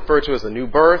also referred to as the new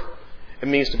birth. It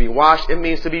means to be washed. It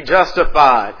means to be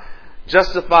justified.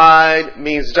 Justified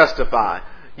means justified.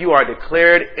 You are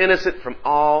declared innocent from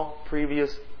all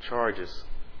previous charges.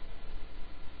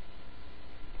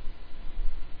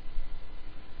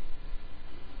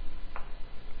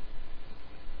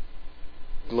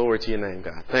 Glory to Your name,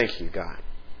 God. Thank You, God.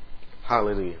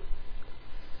 Hallelujah.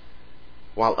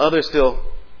 While others still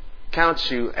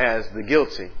count you as the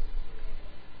guilty,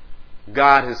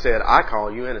 God has said, I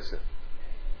call you innocent.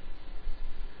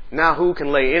 Now who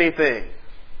can lay anything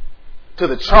to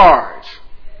the charge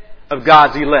of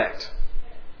God's elect?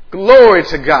 Glory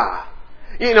to God.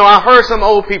 You know, I heard some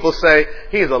old people say,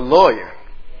 he's a lawyer.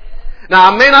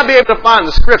 Now, I may not be able to find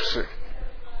the scripture,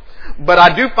 but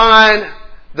I do find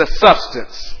the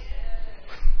substance.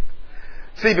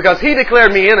 See, because He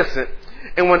declared me innocent,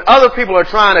 and when other people are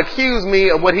trying to accuse me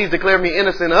of what He's declared me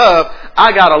innocent of,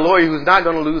 I got a lawyer who's not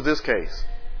going to lose this case.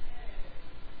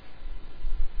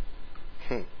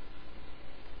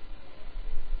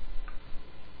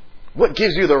 What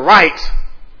gives you the right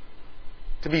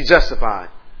to be justified?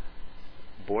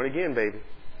 Born again, baby.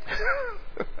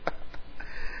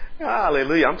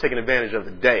 Hallelujah. I'm taking advantage of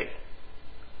the day.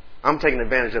 I'm taking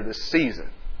advantage of this season.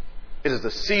 It is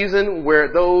the season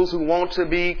where those who want to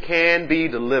be can be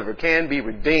delivered, can be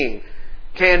redeemed,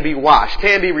 can be washed,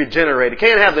 can be regenerated,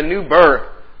 can have the new birth,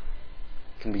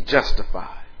 can be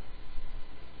justified.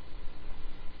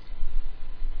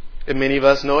 And many of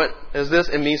us know it as this.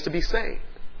 It means to be saved.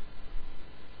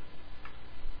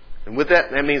 And with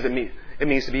that means it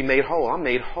means to be made whole. I'm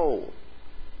made whole.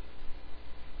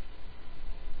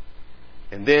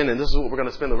 And then, and this is what we're going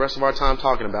to spend the rest of our time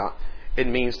talking about, it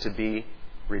means to be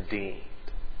redeemed.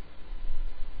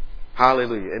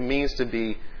 Hallelujah. It means to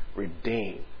be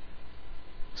redeemed.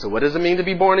 So what does it mean to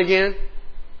be born again?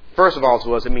 First of all,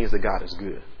 to us, it means that God is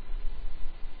good.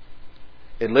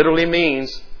 It literally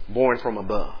means born from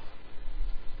above.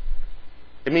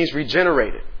 It means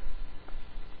regenerated.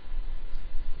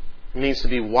 It means to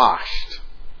be washed.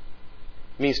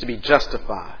 It means to be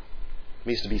justified. It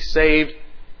means to be saved.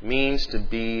 It means to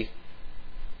be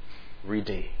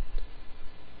redeemed.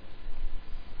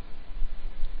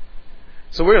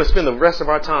 So we're going to spend the rest of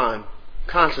our time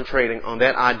concentrating on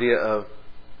that idea of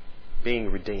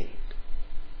being redeemed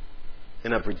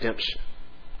and of redemption.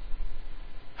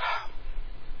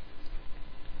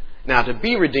 Now, to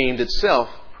be redeemed itself,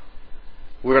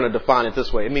 we're going to define it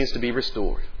this way. It means to be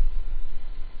restored.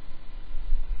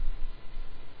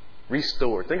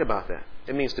 Restored. Think about that.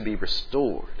 It means to be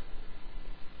restored.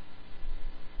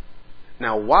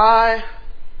 Now, why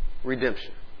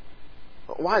redemption?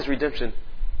 Why is redemption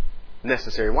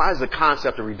necessary? Why is the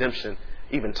concept of redemption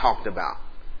even talked about?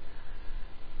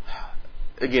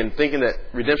 Again, thinking that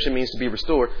redemption means to be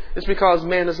restored, it's because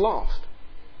man is lost.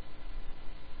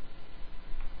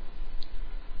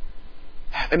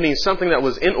 It means something that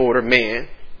was in order, man,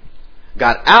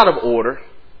 got out of order,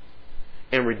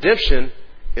 and redemption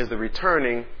is the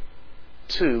returning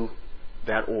to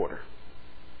that order.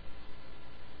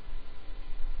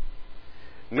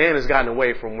 Man has gotten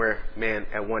away from where man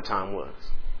at one time was.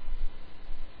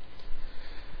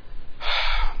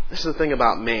 This is the thing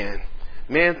about man.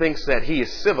 Man thinks that he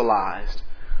is civilized,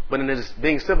 but in his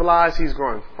being civilized, he's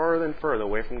growing further and further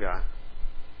away from God.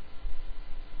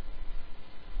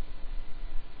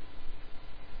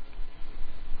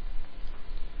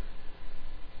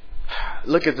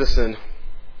 Look at this in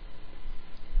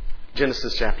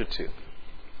Genesis chapter 2.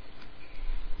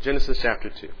 Genesis chapter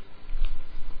 2.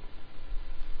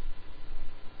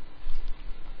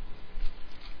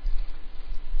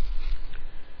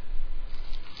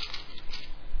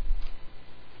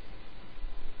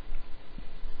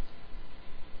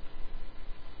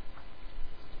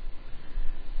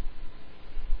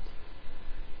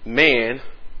 Man,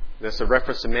 that's a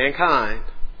reference to mankind,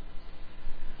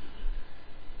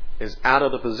 is out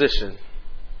of the position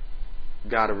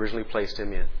God originally placed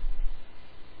him in.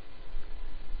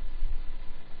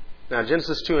 Now,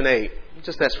 Genesis 2 and 8,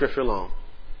 just that scripture alone.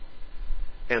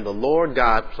 And the Lord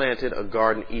God planted a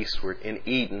garden eastward in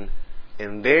Eden,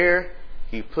 and there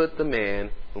he put the man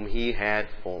whom he had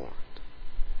formed.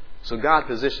 So God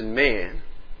positioned man,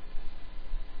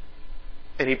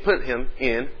 and he put him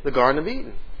in the Garden of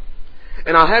Eden.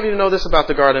 And I'll have you know this about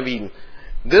the Garden of Eden.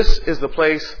 This is the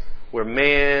place where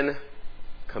man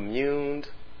communed,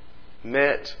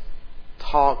 met,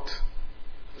 talked,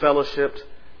 fellowshipped,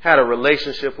 had a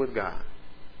relationship with God.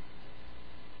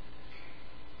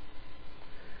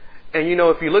 And you know,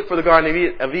 if you look for the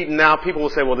Garden of Eden now, people will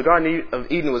say, well, the Garden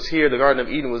of Eden was here, the Garden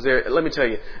of Eden was there. Let me tell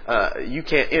you, you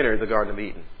can't enter the Garden of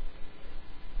Eden.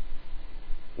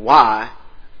 Why?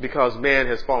 Because man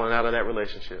has fallen out of that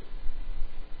relationship.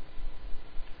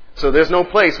 So there's no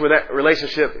place where that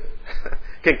relationship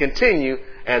can continue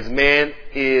as man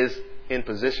is in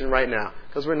position right now.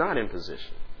 Because we're not in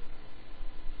position.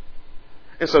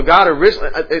 And so God originally,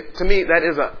 to me,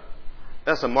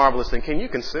 that's a marvelous thing. Can you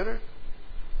consider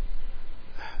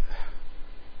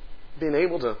being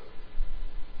able to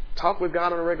talk with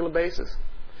God on a regular basis?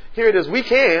 Here it is. We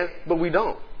can, but we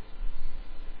don't.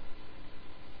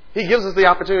 He gives us the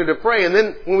opportunity to pray, and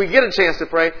then when we get a chance to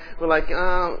pray, we're like,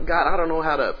 oh, God, I don't know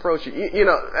how to approach you. You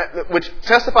know, which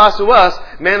testifies to us,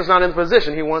 man is not in the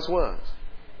position he once was.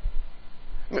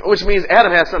 Which means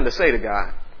Adam had something to say to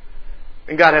God,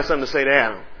 and God had something to say to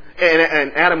Adam.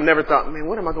 And Adam never thought, man,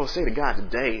 what am I going to say to God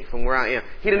today from where I am?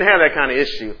 He didn't have that kind of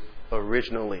issue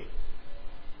originally.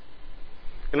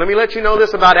 And let me let you know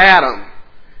this about Adam.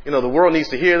 You know, the world needs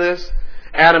to hear this.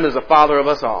 Adam is the father of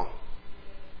us all.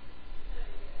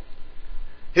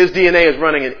 His DNA is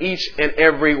running in each and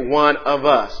every one of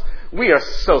us. We are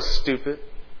so stupid.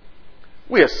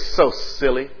 We are so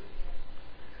silly.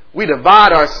 We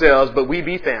divide ourselves, but we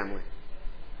be family.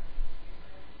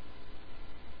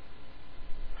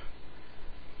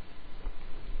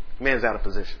 Man's out of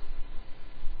position.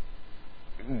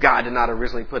 God did not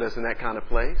originally put us in that kind of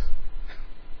place.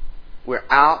 We're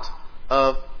out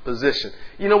of position.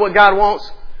 You know what God wants?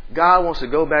 God wants to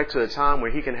go back to a time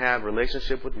where He can have a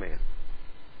relationship with man.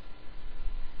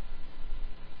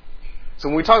 So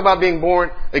when we talk about being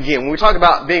born again, when we talk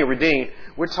about being redeemed,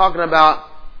 we're talking about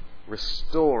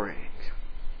restoring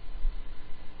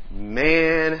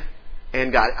man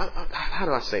and God. How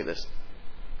do I say this?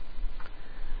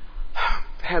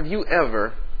 Have you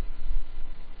ever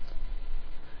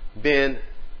been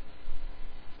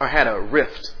or had a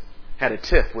rift, had a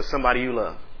tiff with somebody you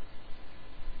love?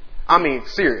 I mean,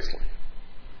 seriously.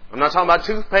 I'm not talking about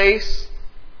toothpaste.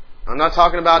 I'm not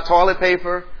talking about toilet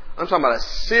paper. I'm talking about a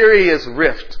serious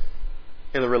rift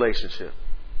in the relationship.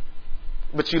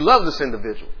 but you love this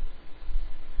individual.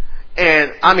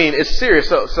 And I mean, it's serious.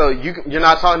 So you're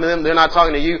not talking to them, they're not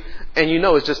talking to you, and you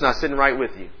know it's just not sitting right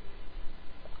with you.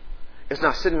 It's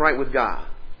not sitting right with God.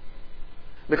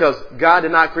 Because God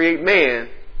did not create man,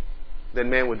 then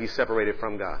man would be separated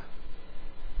from God.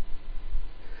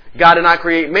 God did not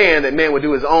create man, that man would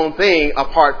do his own thing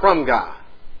apart from God.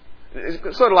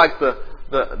 It's sort of like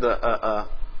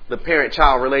the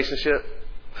parent-child relationship.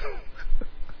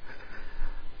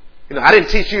 I didn't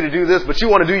teach you to do this, but you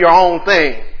want to do your own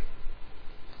thing.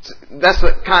 That's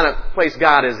the kind of place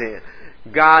God is in.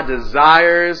 God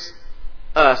desires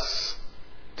us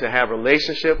to have a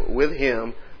relationship with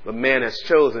Him, but man has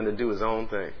chosen to do his own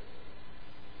thing.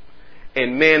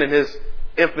 And man, in his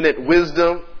infinite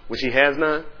wisdom, which he has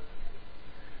none,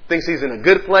 thinks he's in a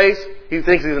good place. He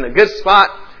thinks he's in a good spot.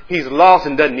 He's lost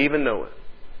and doesn't even know it.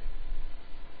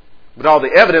 But all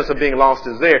the evidence of being lost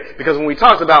is there, because when we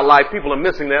talk about life, people are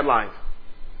missing that life.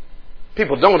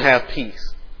 People don't have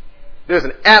peace. There's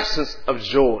an absence of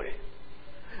joy.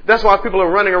 That's why people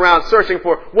are running around searching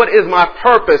for, what is my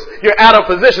purpose? You're out of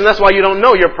position. That's why you don't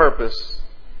know your purpose.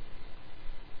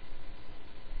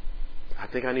 I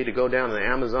think I need to go down to the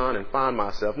Amazon and find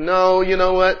myself. No, you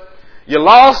know what? You're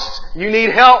lost. You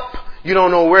need help. You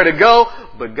don't know where to go.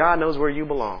 But God knows where you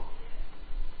belong.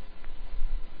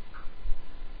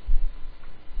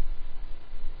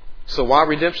 So why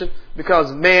redemption?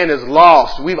 Because man is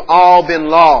lost. We've all been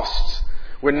lost.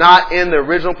 We're not in the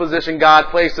original position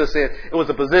God placed us in. It was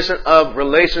a position of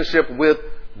relationship with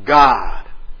God.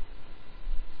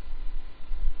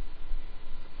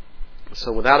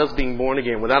 So without us being born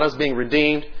again, without us being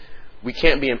redeemed, we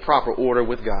can't be in proper order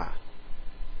with God.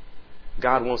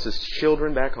 God wants His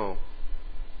children back home.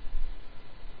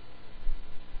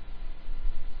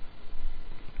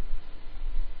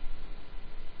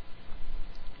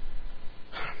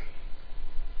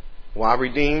 Why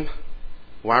redeem?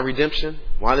 Why redemption?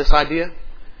 Why this idea?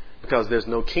 Because there's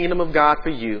no kingdom of God for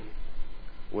you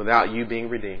without you being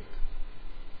redeemed.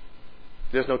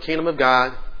 There's no kingdom of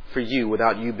God for you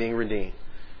without you being redeemed.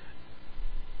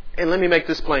 And let me make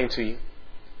this plain to you.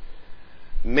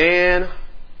 Man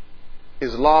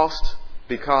is lost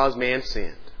because man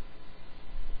sinned.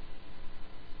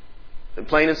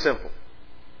 Plain and simple.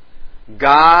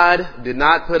 God did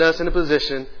not put us in a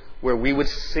position where we would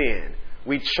sin.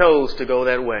 We chose to go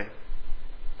that way.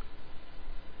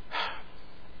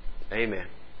 Amen.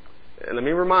 Let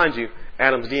me remind you,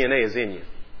 Adam's DNA is in you.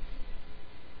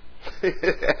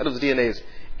 Adam's DNA is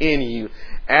in you.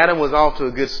 Adam was off to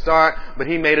a good start, but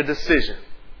he made a decision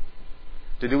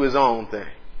to do his own thing.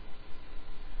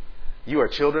 You are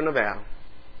children of Adam.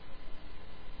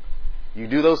 You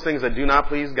do those things that do not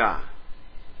please God.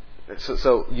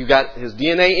 So you got his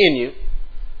DNA in you.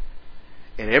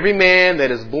 And every man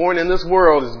that is born in this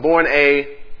world is born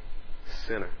a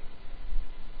sinner.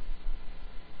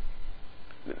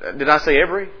 Did I say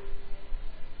every?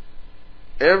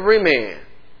 Every man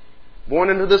born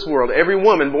into this world, every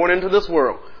woman born into this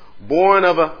world, born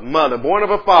of a mother, born of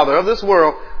a father of this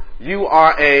world, you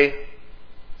are a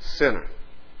sinner.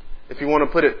 If you want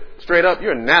to put it straight up,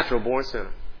 you're a natural born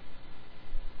sinner.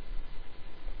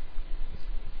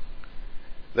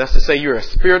 That's to say you're a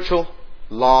spiritual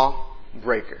law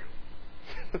breaker.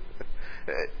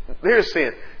 Here's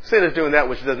sin. Sin is doing that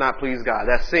which does not please God.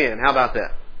 That's sin. How about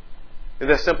that? Is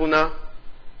that simple enough?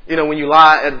 You know, when you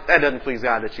lie, that doesn't please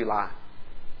God that you lie.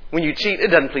 When you cheat, it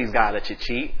doesn't please God that you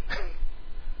cheat.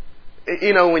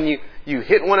 You know, when you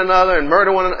hit one another and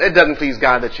murder one another, it doesn't please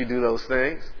God that you do those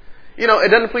things. You know, it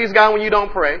doesn't please God when you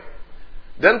don't pray.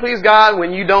 It doesn't please God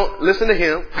when you don't listen to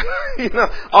Him. You know,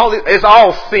 it's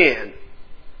all sin.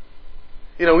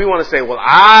 You know, we want to say, well,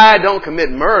 I don't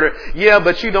commit murder. Yeah,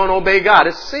 but you don't obey God.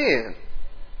 It's sin.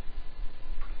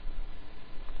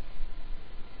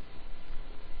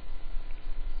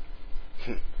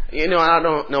 You know, I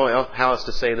don't know how else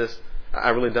to say this. I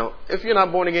really don't. If you're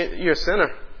not born again, you're a sinner.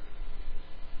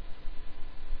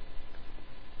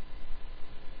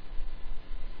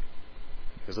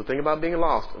 Here's the thing about being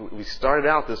lost. We started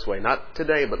out this way. Not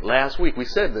today, but last week we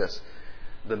said this.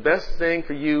 The best thing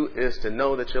for you is to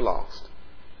know that you're lost.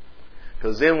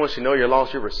 Because then once you know you're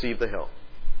lost, you'll receive the help.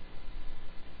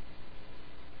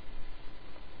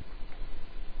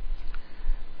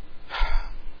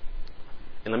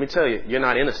 And let me tell you, you're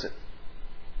not innocent.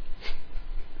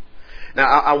 Now,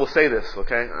 I will say this,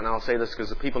 okay? And I'll say this because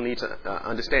the people need to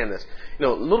understand this. You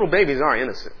know, little babies are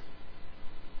innocent.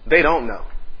 They don't know.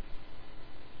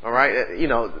 All right? You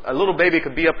know, a little baby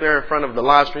could be up there in front of the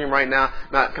live stream right now,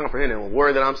 not comprehending a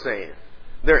word that I'm saying.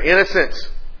 They're innocent.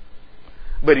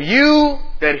 But you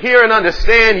that hear and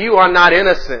understand, you are not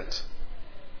innocent.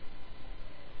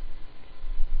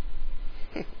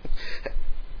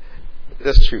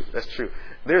 That's true. That's true.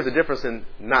 There's a difference in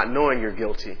not knowing you're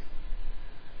guilty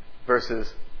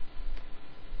versus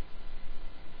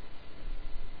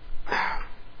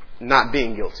not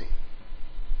being guilty.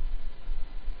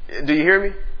 Do you hear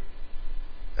me?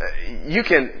 You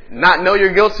can not know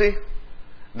you're guilty.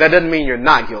 That doesn't mean you're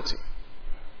not guilty.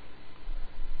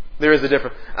 There is a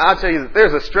difference. I'll tell you,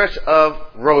 there's a stretch of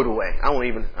roadway. I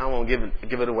won't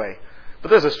give it away. But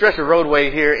there's a stretch of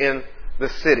roadway here in the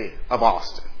city of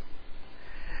Austin.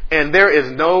 And there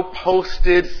is no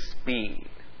posted speed.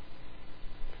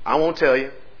 I won't tell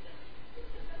you.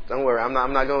 Don't worry. I'm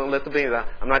not going to let the beans out.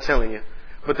 I'm not telling you.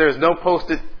 But there's no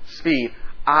posted speed.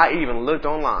 I even looked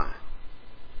online.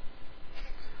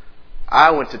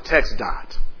 I went to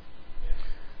TxDOT.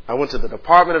 I went to the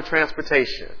Department of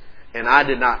Transportation. And I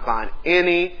did not find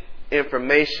any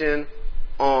information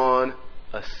on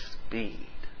a speed.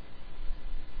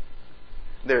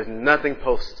 There's nothing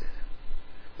posted.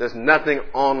 There's nothing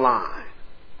online.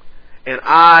 And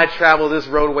I travel this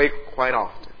roadway quite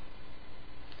often.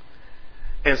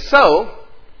 And so,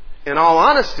 in all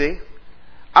honesty,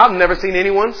 I've never seen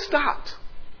anyone stopped.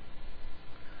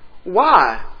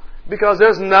 Why? Because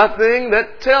there's nothing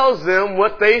that tells them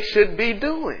what they should be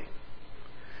doing.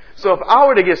 So if I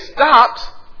were to get stopped,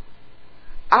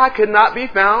 I could not be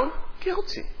found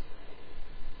guilty.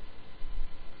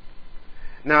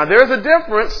 Now there's a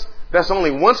difference. That's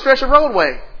only one stretch of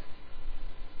roadway.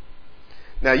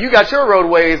 Now you got your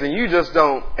roadways and you just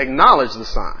don't acknowledge the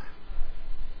sign.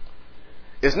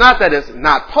 It's not that it's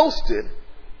not posted.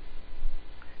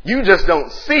 You just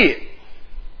don't see it.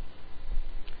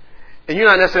 And you're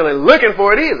not necessarily looking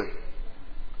for it either.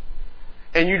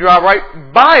 And you drive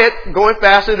right by it going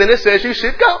faster than it says you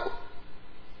should go.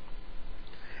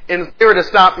 And if they were to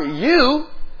stop you,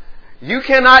 you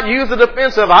cannot use the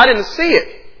defense of, I didn't see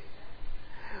it.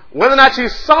 Whether or not you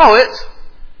saw it,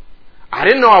 I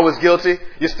didn't know I was guilty.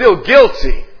 You're still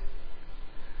guilty.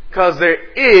 Because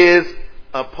there is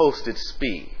a posted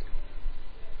speed.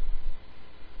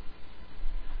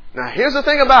 Now here's the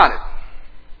thing about it.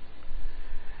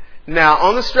 Now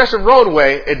on the stretch of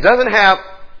roadway, it doesn't have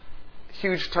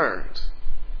huge turns.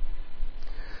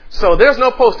 So there's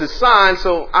no posted sign,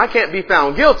 so I can't be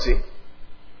found guilty.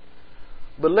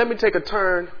 But let me take a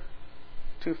turn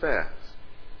too fast.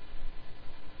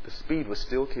 The speed was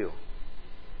still kill.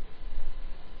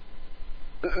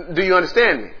 Do you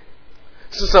understand me?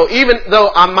 So even though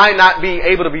I might not be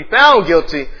able to be found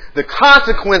guilty, the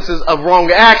consequences of wrong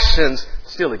actions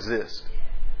still exist.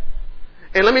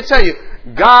 And let me tell you,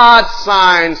 God's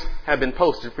signs have been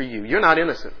posted for you. You're not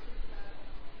innocent.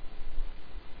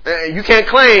 You can't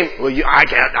claim, well,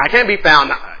 I can't be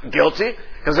found guilty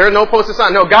because there's no posted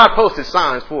sign. No, God posted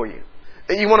signs for you.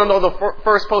 And you want to know the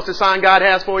first posted sign God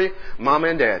has for you? Mama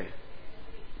and Daddy.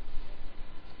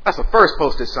 That's the first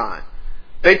posted sign.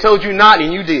 They told you not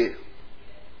and you did.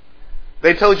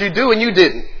 They told you do and you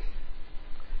didn't.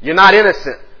 You're not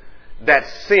innocent.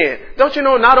 That's sin. Don't you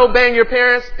know not obeying your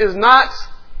parents is not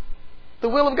the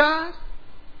will of God?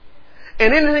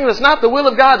 And anything that's not the will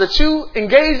of God that you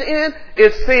engage in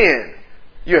is sin.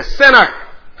 You're a sinner.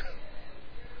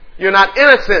 You're not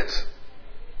innocent.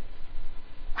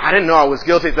 I didn't know I was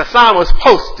guilty. The sign was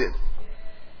posted.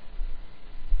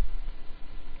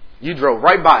 You drove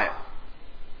right by it.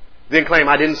 Then claim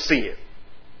I didn't see it.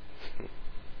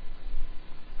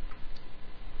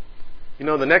 You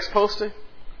know the next posting?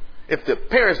 If the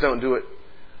parents don't do it,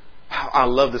 I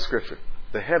love the scripture.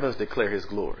 The heavens declare His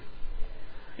glory.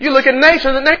 You look at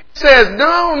nature, the nature says,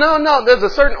 no. There's a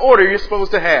certain order you're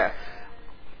supposed to have.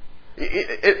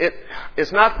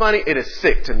 It's not funny. It is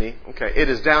sick to me. Okay, it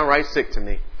is downright sick to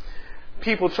me.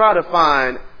 People try to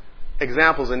find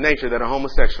examples in nature that are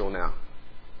homosexual now.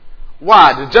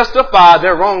 Why? To justify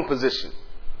their wrong position.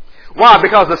 Why?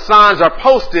 Because the signs are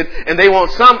posted and they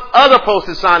want some other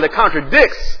posted sign that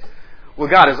contradicts what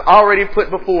God has already put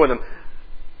before them.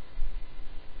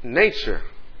 Nature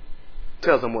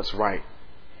tells them what's right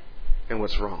and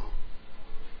what's wrong.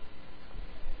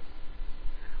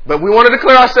 But we want to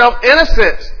declare ourselves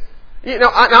innocent. You know,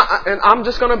 and I'm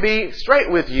just going to be straight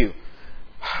with you.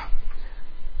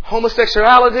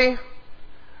 Homosexuality,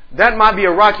 that might be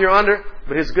a rock you're under,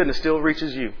 but His goodness still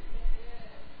reaches you.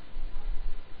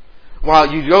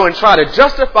 While you go and try to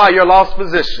justify your lost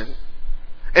position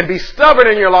and be stubborn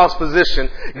in your lost position,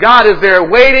 God is there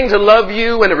waiting to love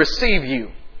you and to receive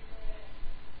you.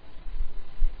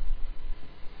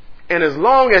 And as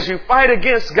long as you fight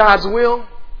against God's will,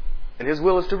 and His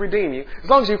will is to redeem you, as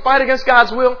long as you fight against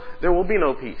God's will, there will be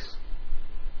no peace.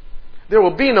 There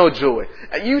will be no joy.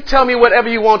 You tell me whatever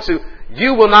you want to,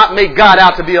 you will not make God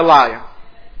out to be a liar.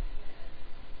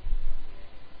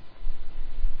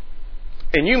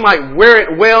 And you might wear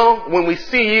it well when we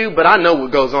see you, but I know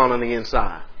what goes on the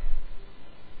inside.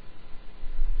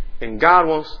 And God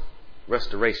wants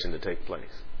restoration to take place.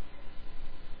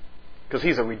 Because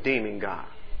He's a redeeming God.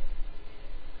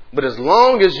 But as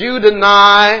long as you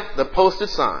deny the posted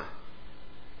sign,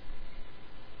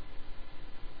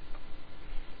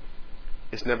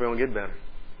 it's never going to get better.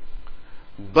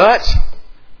 But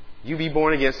you be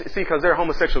born again. See, because there are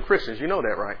homosexual Christians. You know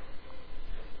that, right?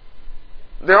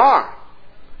 There are.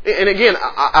 And again,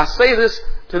 I say this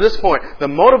to this point. The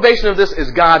motivation of this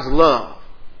is God's love.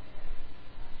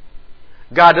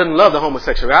 God doesn't love the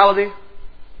homosexuality,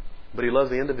 but He loves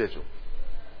the individual.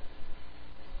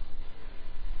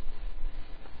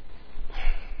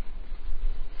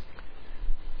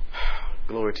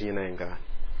 Glory to your name, God.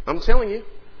 I'm telling you,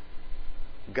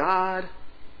 God's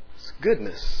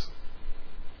goodness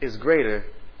is greater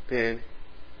than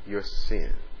your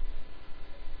sin.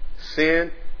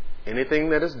 Sin, anything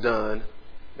that is done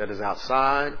that is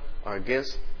outside or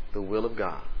against the will of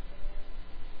God.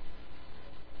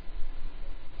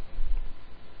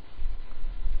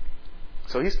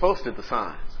 So He's posted the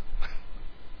signs.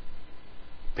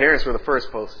 Parents were the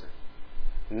first posted.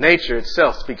 Nature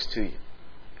itself speaks to you.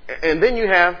 And then you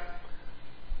have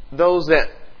those that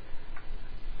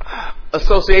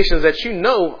associations that you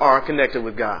know are connected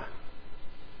with God.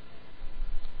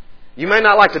 You may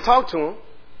not like to talk to them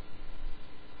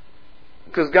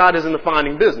because God is in the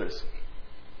finding business.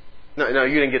 No,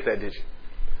 you didn't get that, did you?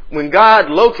 When God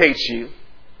locates you,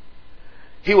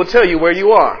 He will tell you where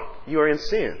you are. You are in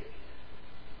sin.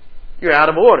 You're out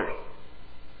of order.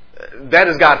 That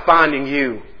is God finding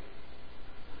you.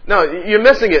 No, you're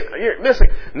missing it. You're missing.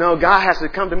 No, God has to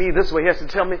come to me this way. He has to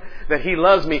tell me that He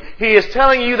loves me. He is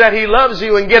telling you that He loves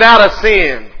you and get out of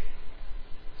sin.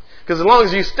 Because as long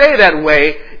as you stay that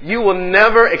way, you will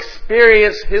never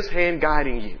experience His hand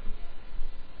guiding you.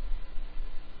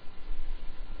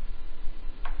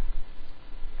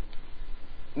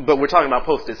 But we're talking about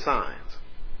posted signs.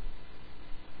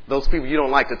 Those people you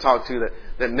don't like to talk to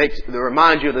that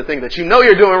remind you of the thing that you know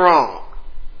you're doing wrong.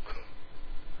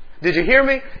 Did you hear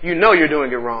me? You know you're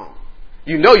doing it wrong.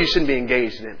 You know you shouldn't be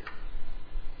engaged in it.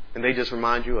 And they just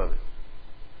remind you of it.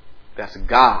 That's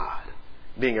God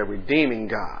being a redeeming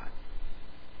God.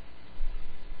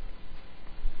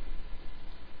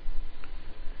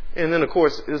 And then, of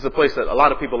course, this is a place that a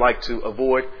lot of people like to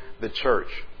avoid, the church.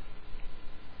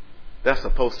 That's a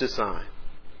posted sign.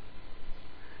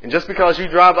 And just because you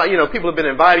drive by, people have been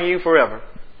inviting you forever.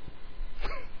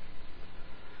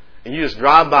 And you just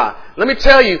drive by. Let me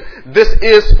tell you, this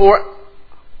is for...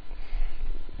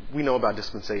 We know about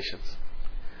dispensations.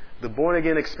 The born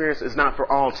again experience is not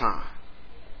for all time.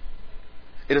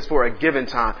 It is for a given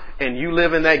time. And you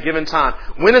live in that given time.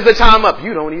 When is the time up?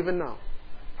 You don't even know.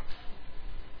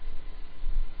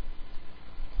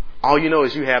 All you know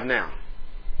is you have now.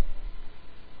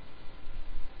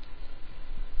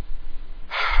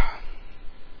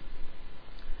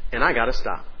 And I got to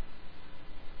stop.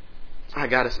 I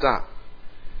got to stop.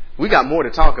 We got more to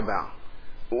talk about.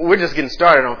 We're just getting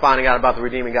started on finding out about the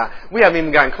redeeming God. We haven't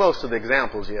even gotten close to the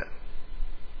examples yet.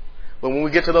 But when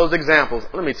we get to those examples,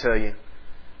 let me tell you,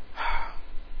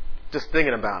 just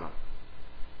thinking about them,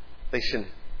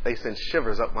 they send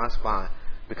shivers up my spine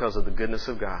because of the goodness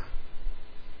of God.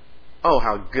 Oh,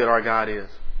 how good our God is.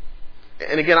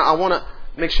 And again, I want to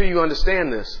make sure you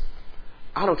understand this.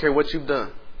 I don't care what you've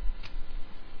done.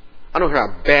 I don't care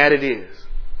how bad it is.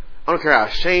 I don't care how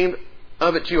ashamed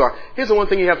of it you are. Here's the one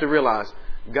thing you have to realize.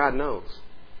 God knows.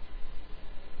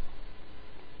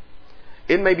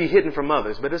 It may be hidden from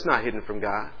others, but it's not hidden from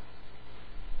God.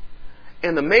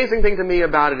 And the amazing thing to me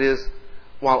about it is,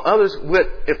 while others would,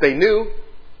 if they knew,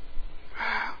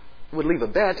 would leave a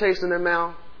bad taste in their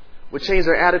mouth, would change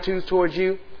their attitudes towards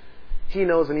you, He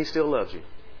knows and He still loves you.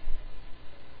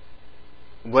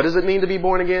 What does it mean to be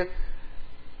born again?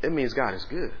 It means God is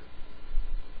good.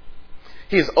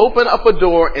 He's opened up a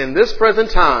door in this present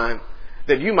time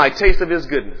that you might taste of His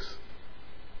goodness.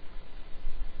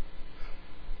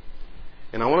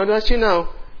 And I want to let you know,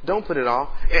 don't put it off.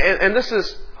 And this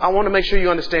is, I want to make sure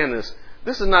you understand this.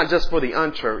 This is not just for the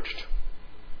unchurched.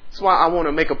 That's why I want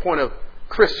to make a point of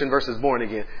Christian versus born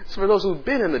again. It's for those who've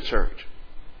been in the church.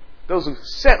 Those who've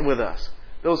sat with us.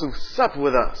 Those who've supped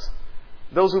with us.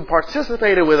 Those who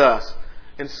participated with us.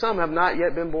 And some have not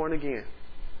yet been born again.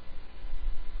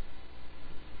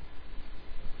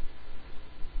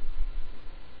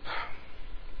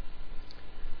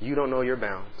 You don't know your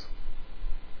bounds.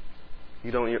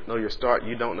 You don't know your start.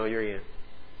 You don't know your end.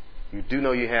 You do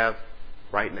know you have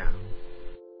right now.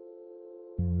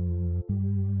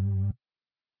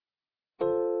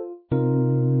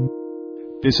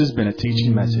 This has been a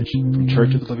teaching message from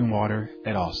Church of the Living Water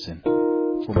at Austin.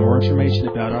 For more information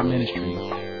about our ministry,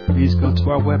 please go to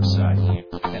our website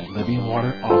at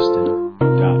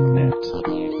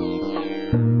livingwateraustin.net.